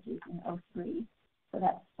captain, which is in 03. So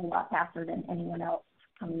that's a lot faster than anyone else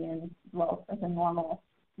coming in well as a normal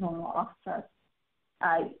officer.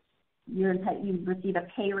 You receive a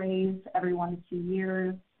pay raise every 1 to 2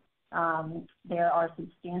 years. There are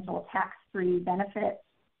substantial tax-free benefits.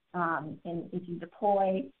 And if you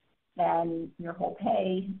deploy, then your whole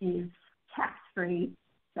pay is tax-free.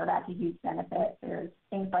 So that's a huge benefit. There's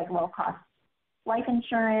things like low-cost life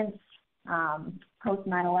insurance, post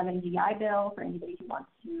 9/11 GI Bill for anybody who wants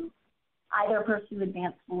to either pursue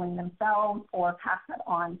advanced schooling themselves or pass that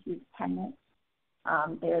on to dependents.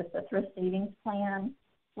 There's the thrift savings plan,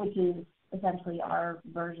 which is essentially our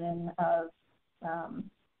version of,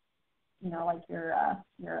 like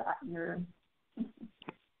your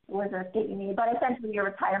words are escaping me, but essentially your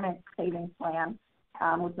retirement savings plan,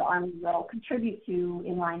 which the Army will contribute to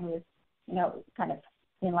in line with, kind of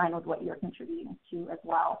in line with what you're contributing to as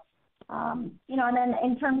well. And then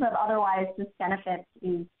in terms of otherwise just benefits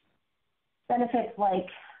like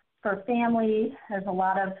for families, there's a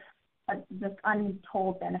lot of just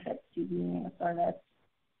untold benefits to being in the service.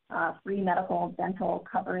 Free medical, dental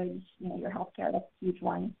coverage, your health care, that's a huge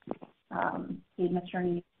one. Paid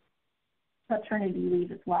paternity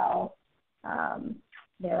leave as well.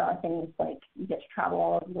 There are things like you get to travel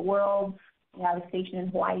all over the world. I was stationed in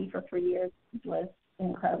Hawaii for 3 years, which was an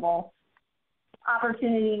incredible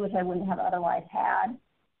opportunity, which I wouldn't have otherwise had.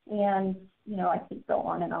 And, I could go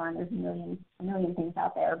on and on. There's a million things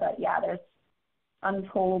out there. But, yeah, there's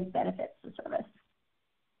untold benefits to service.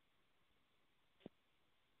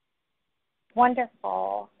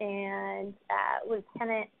 Wonderful. And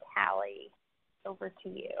Lieutenant Talley, over to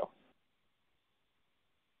you.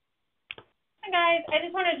 Hi, guys. I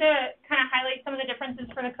just wanted to kind of highlight some of the differences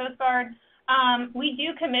for the Coast Guard. We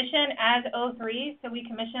do commission as 03, so we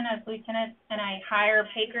commission as lieutenants in a higher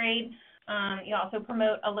pay grade. You also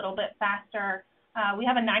promote a little bit faster. We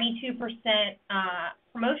have a 92%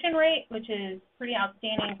 promotion rate, which is pretty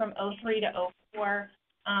outstanding from 03 to 04.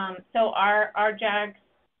 So our JAGs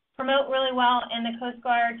promote really well in the Coast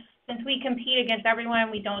Guard. Since we compete against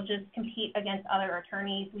everyone, we don't just compete against other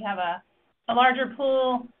attorneys. We have a larger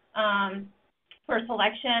pool for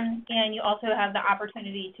selection, and you also have the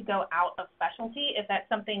opportunity to go out of specialty if that's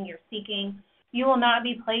something you're seeking. You will not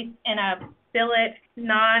be placed in a billet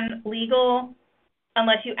non-legal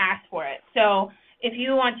unless you ask for it. So if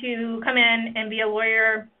you want to come in and be a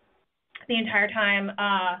lawyer the entire time,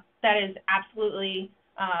 that is absolutely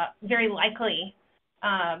very likely,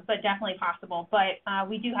 but definitely possible. But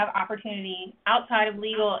we do have opportunity outside of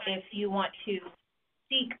legal if you want to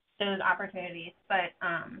seek those opportunities. But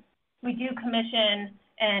we do commission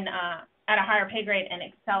and at a higher pay grade and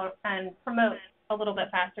excel and promote a little bit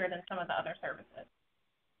faster than some of the other services.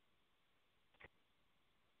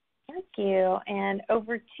 Thank you. And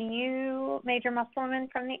over to you, Major Musselman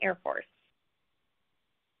from the Air Force.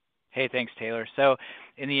 Hey, thanks, Taylor. So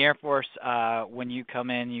in the Air Force, when you come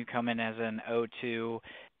in as an 02,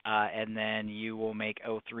 and then you will make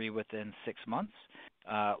 03 within 6 months.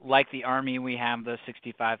 Like the Army, we have the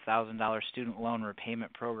 $65,000 student loan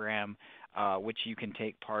repayment program, which you can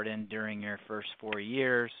take part in during your first 4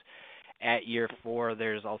 years. At year 4,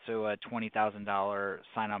 there's also a $20,000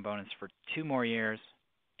 sign-on bonus for 2 more years.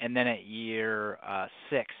 And then at year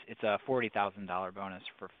 6, it's a $40,000 bonus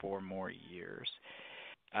for 4 more years.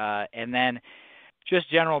 And then just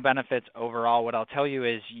general benefits overall, what I'll tell you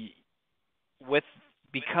is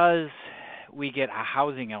because we get a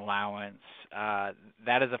housing allowance,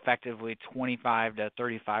 that is effectively 25 to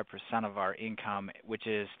 35% of our income, which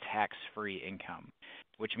is tax-free income,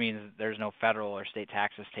 which means there's no federal or state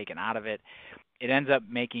taxes taken out of it. It ends up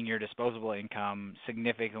making your disposable income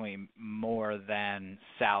significantly more than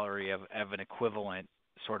salary of an equivalent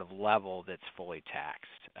sort of level that's fully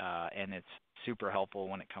taxed, and it's super helpful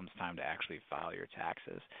when it comes time to actually file your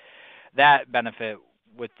taxes. That benefit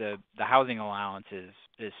with the housing allowance is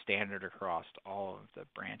standard across all of the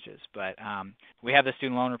branches. But we have the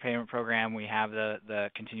student loan repayment program. We have the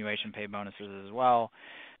continuation pay bonuses as well.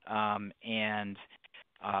 And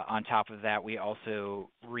on top of that, we also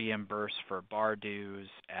reimburse for bar dues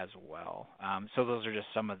as well. So those are just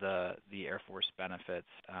some of the Air Force benefits.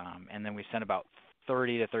 And then we send about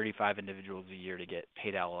 30 to 35 individuals a year to get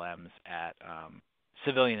paid LLMs at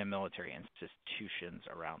civilian and military institutions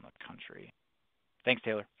around the country. Thanks,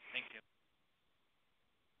 Taylor. Thank you.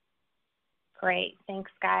 Great.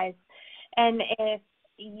 Thanks, guys. And if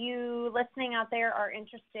you listening out there are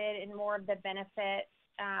interested in more of the benefits,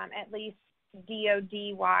 at least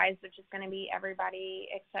DoD-wise, which is going to be everybody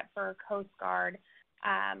except for Coast Guard,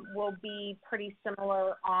 will be pretty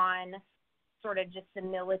similar on sort of just the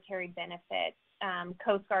military benefits.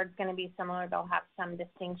 Coast Guard's going to be similar. They'll have some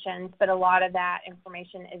distinctions, but a lot of that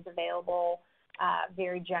information is available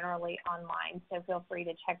very generally online, so feel free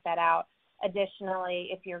to check that out. Additionally,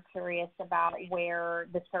 if you're curious about where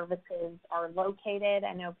the services are located,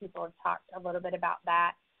 I know people have talked a little bit about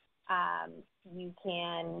that. You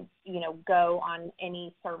can, go on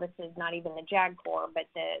any services, not even the JAG Corps, but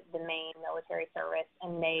the main military service,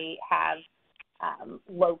 and they have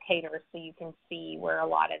locators so you can see where a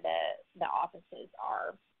lot of the offices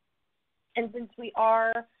are. And since we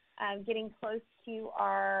are getting close to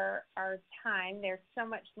our time, there's so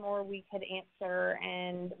much more we could answer,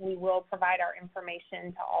 and we will provide our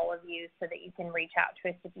information to all of you so that you can reach out to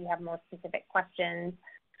us if you have more specific questions.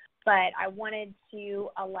 But I wanted to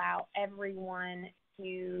allow everyone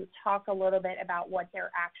to talk a little bit about what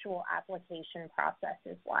their actual application process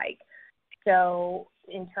is like. So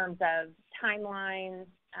in terms of timelines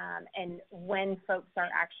and when folks are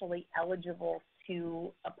actually eligible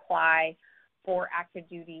to apply for active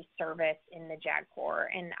duty service in the JAG Corps.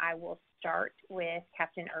 And I will start with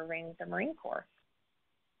Captain Irving, the Marine Corps.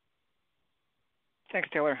 Thanks,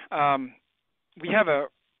 Taylor. We have a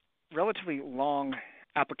relatively long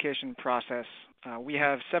application process. We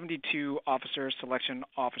have 72 officers, selection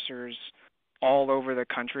officers all over the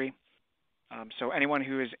country. So anyone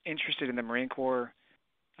who is interested in the Marine Corps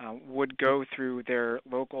would go through their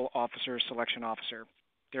local officer selection officer.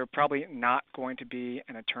 They're probably not going to be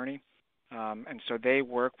an attorney, and so they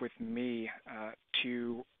work with me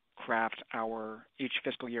to craft our each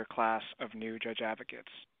fiscal year class of new judge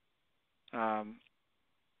advocates.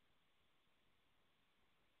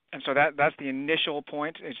 And so that's the initial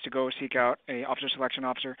point, is to go seek out a officer selection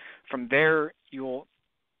officer. From there, you'll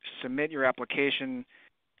submit your application.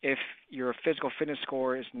 If your physical fitness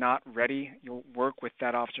score is not ready, you'll work with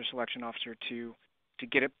that officer selection officer to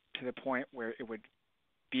get it to the point where it would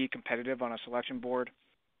be competitive on a selection board.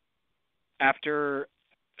 After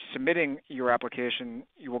submitting your application,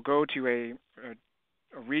 you will go to a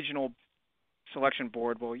regional selection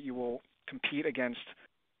board where you will compete against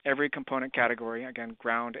every component category, again,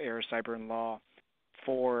 ground, air, cyber, and law,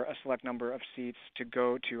 for a select number of seats to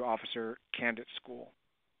go to officer candidate school.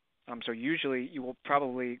 So usually you will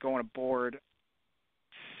probably go on a board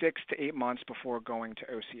 6 to 8 months before going to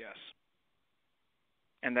OCS.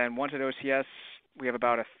 And then once at OCS, we have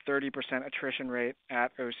about a 30% attrition rate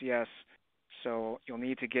at OCS, so you'll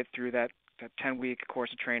need to get through that 10-week course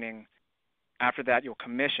of training. After that, you'll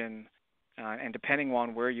commission, and depending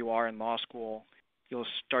on where you are in law school, you'll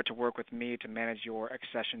start to work with me to manage your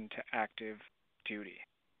accession to active duty.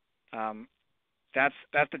 That's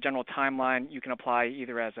the general timeline. You can apply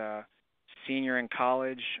either as a senior in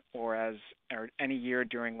college or any year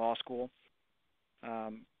during law school.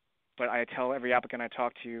 But I tell every applicant I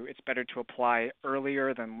talk to, it's better to apply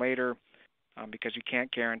earlier than later, because you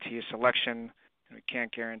can't guarantee a selection, and you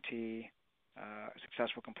can't guarantee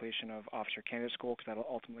successful completion of officer candidate school, because that will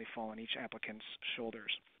ultimately fall on each applicant's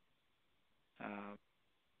shoulders.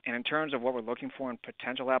 And in terms of what we're looking for in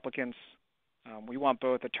potential applicants, we want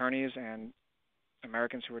both attorneys and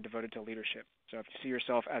Americans who are devoted to leadership. So if you see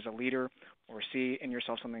yourself as a leader, or see in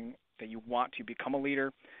yourself something that you want to become a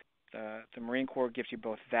leader, the Marine Corps gives you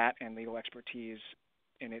both that and legal expertise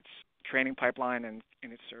in its training pipeline and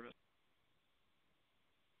in its service.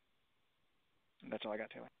 And that's all I got,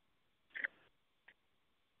 Taylor.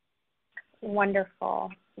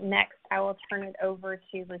 Wonderful. Next, I will turn it over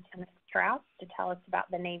to Lieutenant Strauss to tell us about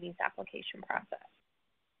the Navy's application process.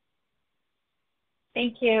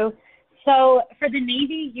 Thank you. So for the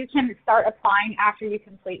Navy, you can start applying after you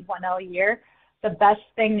complete 1L year. The best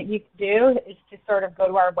thing that you can do is to sort of go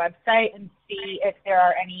to our website and see if there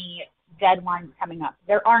are any deadlines coming up.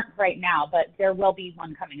 There aren't right now, but there will be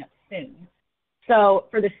one coming up soon. So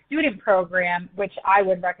for the student program, which I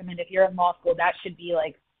would recommend if you're in law school, that should be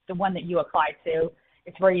like the one that you apply to.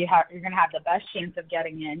 It's where you're going to have the best chance of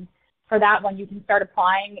getting in. For that one, you can start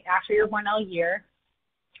applying after your 1L year.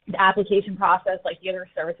 The application process, like the other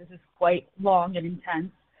services, is quite long and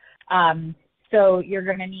intense. So you're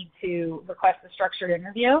going to need to request a structured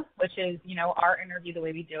interview, which is, our interview, the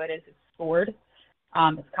way we do it is it's scored.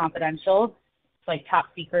 It's confidential. It's like top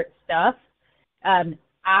secret stuff.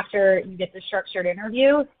 After you get the structured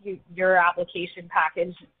interview, your application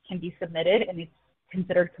package can be submitted, and it's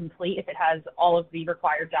considered complete if it has all of the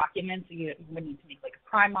required documents. So you would need to make like a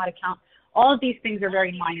crime mod account. All of these things are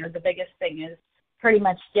very minor. The biggest thing is pretty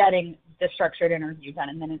much getting the structured interview done,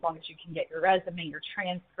 and then as long as you can get your resume, your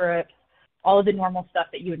transcript, all of the normal stuff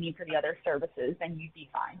that you would need for the other services, then you'd be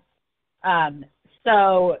fine.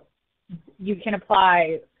 So you can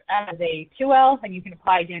apply as a 2L, and you can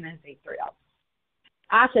apply again as a 3L.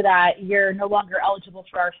 After that, you're no longer eligible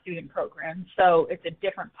for our student program, so it's a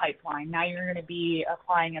different pipeline. Now you're going to be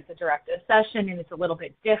applying as a direct accession, and it's a little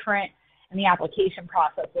bit different, and the application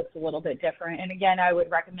process looks a little bit different. And again, I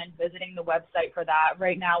would recommend visiting the website for that.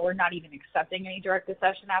 Right now, we're not even accepting any direct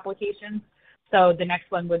accession applications, so the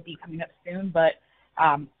next one would be coming up soon, but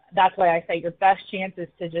that's why I say your best chance is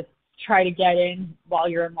to just try to get in while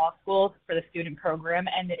you're in law school for the student program,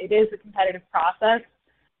 and it is a competitive process.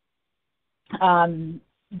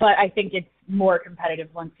 But I think it's more competitive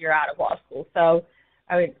once you're out of law school. So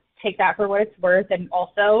I would take that for what it's worth. And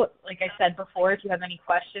also, like I said before, if you have any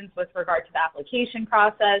questions with regard to the application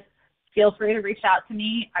process, feel free to reach out to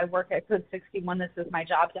me. I work at Code 61. This is my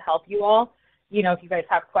job to help you all. You know, if you guys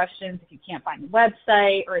have questions, if you can't find the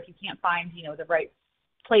website, or if you can't find, you know, the right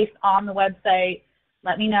place on the website,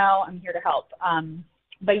 let me know. I'm here to help.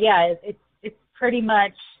 But yeah, it's pretty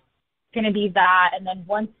much going to be that. And then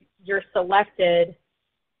once you're selected,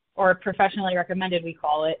 or professionally recommended, we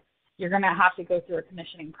call it, you're going to have to go through a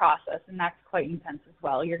commissioning process, and that's quite intense as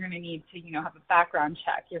well. You're going to need to, you know, have a background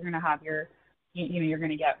check. You're going to have your, you know, you're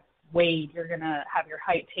going to get weighed. You're going to have your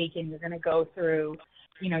height taken. You're going to go through,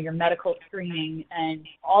 you know, your medical screening, and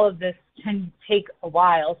all of this can take a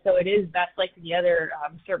while. So it is best, like the other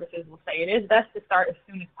services will say, it is best to start as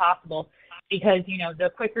soon as possible, because, you know, the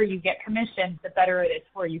quicker you get commissioned, the better it is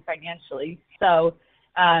for you financially. So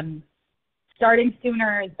starting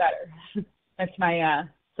sooner is better. That's my,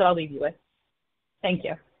 so I'll leave you with. Thank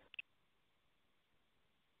you.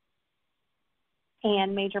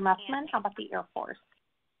 And Major Musselman, how about the Air Force?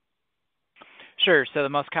 Sure. So the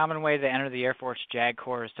most common way to enter the Air Force JAG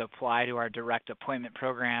Corps is to apply to our direct appointment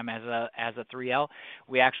program as a 3L.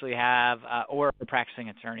 We actually have, or a practicing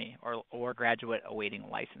attorney, or graduate awaiting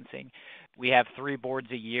licensing. We have 3 boards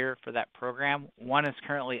a year for that program. One is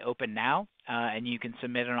currently open now, and you can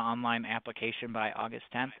submit an online application by August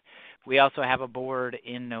 10th. We also have a board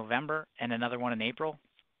in November and another one in April,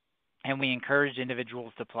 and we encourage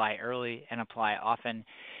individuals to apply early and apply often.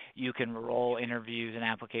 You can roll interviews and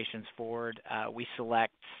applications forward. We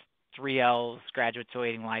select 3Ls, graduates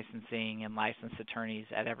awaiting licensing, and licensed attorneys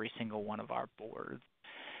at every single one of our boards.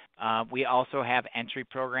 We also have entry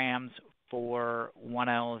programs for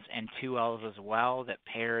 1Ls and 2Ls as well that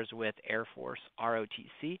pairs with Air Force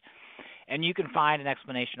ROTC. And you can find an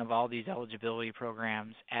explanation of all these eligibility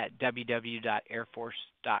programs at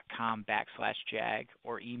www.airforce.com/JAG,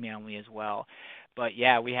 or email me as well. But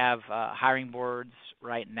yeah, we have hiring boards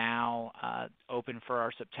right now open for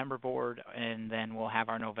our September board, and then we'll have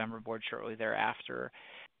our November board shortly thereafter,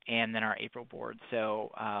 and then our April board.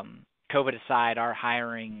 So COVID aside, our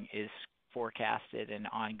hiring is forecasted and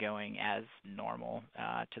ongoing as normal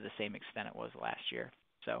to the same extent it was last year.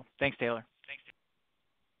 So thanks, Taylor.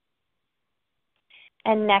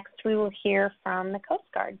 And next we will hear from the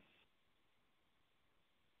Coast Guard.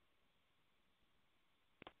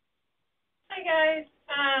 Hi, guys.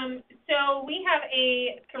 So we have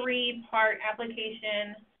a 3-part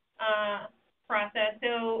application process.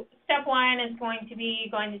 So step 1 is going to be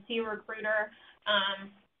going to see a recruiter.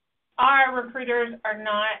 Our recruiters are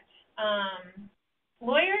not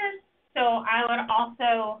lawyers, so I would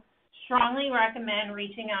also strongly recommend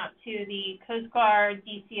reaching out to the Coast Guard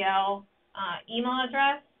DCL email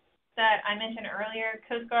address that I mentioned earlier,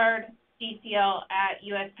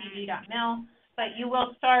 coastguarddcl@uscg.mil. But you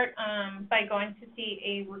will start by going to see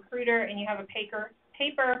a recruiter, and you have a paper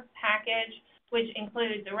package, which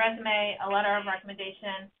includes a resume, a letter of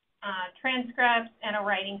recommendation, transcripts, and a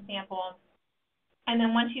writing sample. And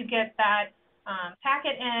then once you get that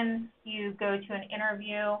packet in, you go to an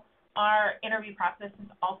interview. Our interview process is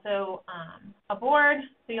also a board,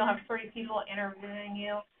 so you'll have 3 people interviewing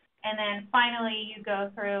you. And then finally, you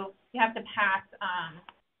go through, you have to pass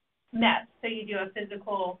MEPS, so you do a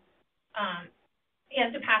physical, you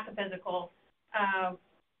have to pass a physical.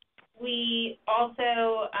 We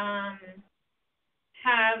also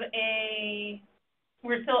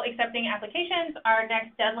we're still accepting applications. Our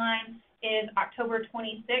next deadline is October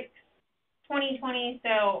 26th, 2020,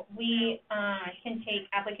 so we can take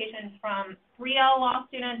applications from 3L law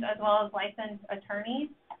students as well as licensed attorneys.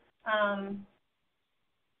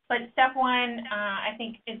 But step 1, I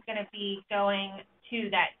think, is going to be going to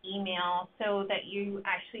that email so that you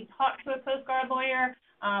actually talk to a Coast Guard lawyer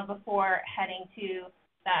before heading to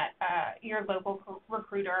that your local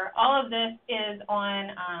recruiter. All of this is on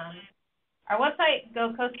our website,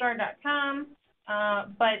 gocoastguard.com,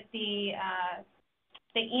 but the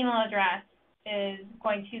email address is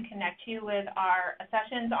going to connect you with our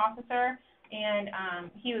accessions officer, and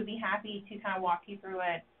he would be happy to kind of walk you through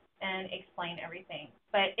it and explain everything.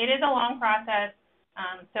 But it is a long process,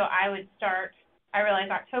 so I would start. I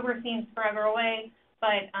realize October seems forever away,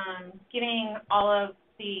 but getting all of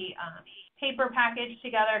the paper package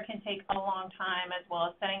together can take a long time, as well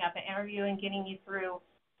as setting up an interview and getting you through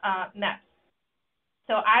MEPS.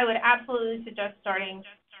 So I would absolutely suggest starting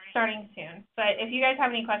soon. But if you guys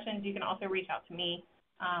have any questions, you can also reach out to me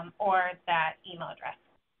or that email address.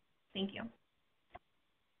 Thank you.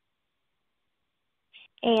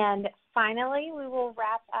 And finally, we will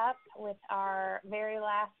wrap up with our very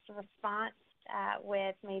last response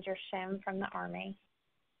with Major Shim from the Army.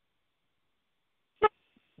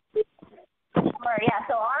 Sure, yeah,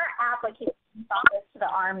 so our application process to the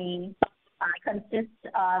Army consists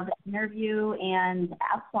of interview and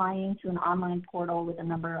applying to an online portal with a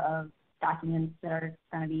number of documents that are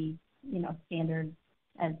going to be, standard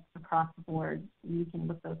as across the board. You can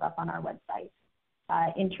look those up on our website.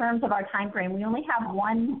 In terms of our time frame, we only have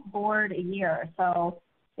one board a year. So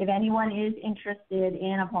if anyone is interested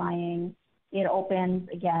in applying, it opens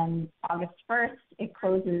again August 1st. It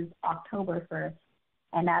closes October 1st,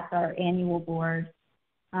 and that's our annual board.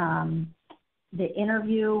 The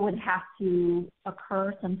interview would have to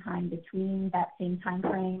occur sometime between that same time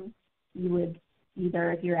frame. You would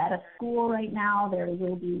either, if you're at a school right now, there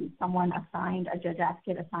will be someone assigned, a judge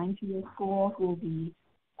advocate assigned to your school who will be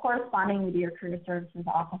corresponding with your career services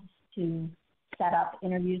office to set up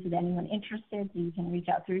interviews with anyone interested. So you can reach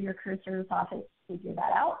out through your career service office to figure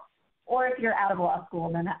that out. Or if you're out of law school,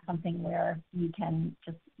 then that's something where you can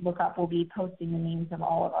just look up. We'll be posting the names of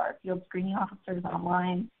all of our field screening officers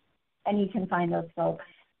online, and you can find those folks,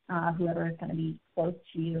 whoever is going to be close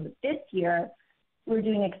to you. This year, we're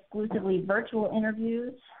doing exclusively virtual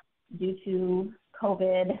interviews due to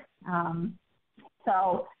COVID.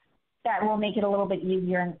 So that will make it a little bit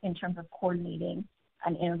easier in terms of coordinating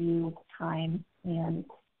an interview time and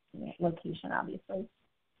location, obviously.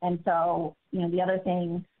 And so, the other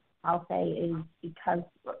thing I'll say is because,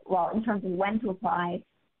 well, in terms of when to apply,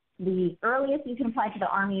 the earliest you can apply to the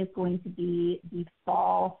Army is going to be the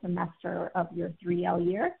fall semester of your 3L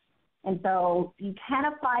year. And so you can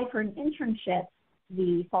apply for an internship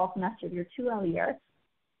the fall semester of your 2L year,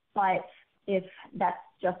 but if that's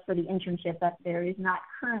just for the internship, that there is not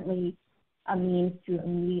currently a means to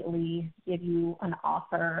immediately give you an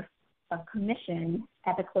offer of commission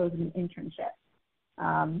at the close of an internship.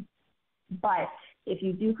 But if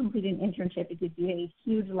you do complete an internship, it gives you a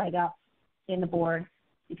huge leg up in the board,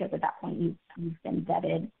 because at that point you've been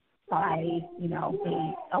vetted by,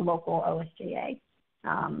 a local OSJA.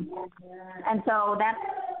 And so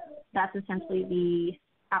that's essentially the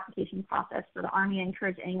application process for the Army. I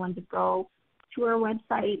encourage anyone to go to our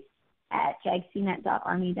website at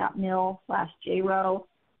jagcnet.army.mil/JRO,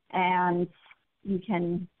 and you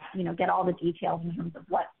can, get all the details in terms of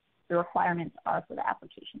what the requirements are for the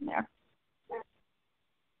application there.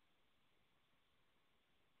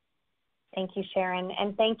 Thank you, Sharon.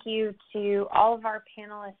 And thank you to all of our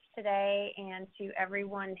panelists today and to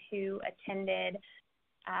everyone who attended.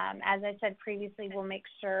 As I said previously, we'll make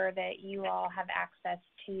sure that you all have access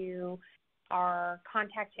to our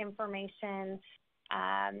contact information.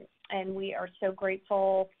 And we are so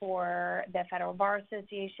grateful for the Federal Bar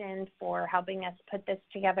Association for helping us put this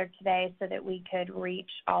together today so that we could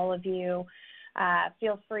reach all of you.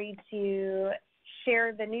 Feel free to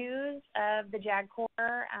share the news of the JAG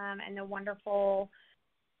Corps and the wonderful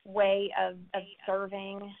way of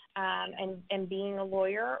serving and being a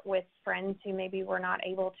lawyer with friends who maybe were not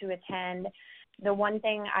able to attend. The one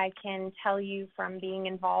thing I can tell you from being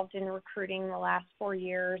involved in recruiting the last 4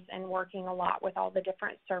 years and working a lot with all the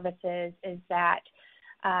different services is that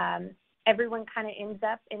everyone kind of ends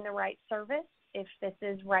up in the right service if this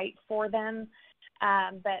is right for them.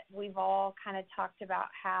 But we've all kind of talked about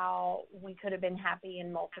how we could have been happy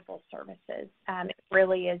in multiple services. It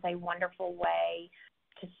really is a wonderful way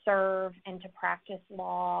to serve and to practice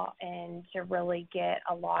law and to really get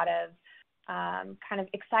a lot of kind of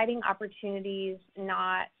exciting opportunities,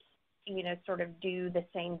 not, sort of do the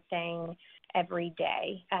same thing every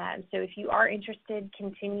day. So if you are interested,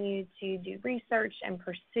 continue to do research and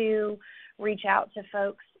pursue, reach out to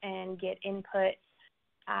folks and get input,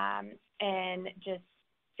 and just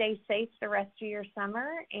stay safe the rest of your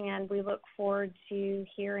summer, and we look forward to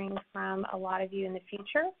hearing from a lot of you in the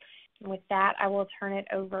future. And with that, I will turn it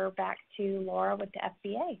over back to Laura with the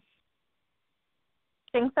FBA.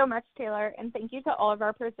 Thanks so much, Taylor, and thank you to all of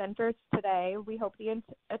our presenters today. We hope the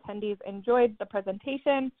attendees enjoyed the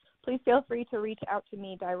presentation. Please feel free to reach out to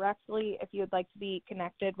me directly if you would like to be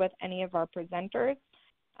connected with any of our presenters.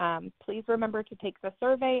 Please remember to take the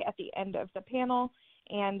survey at the end of the panel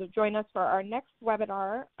and join us for our next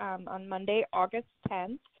webinar on Monday, August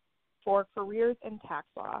 10th for Careers in Tax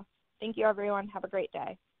Law. Thank you, everyone. Have a great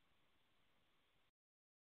day.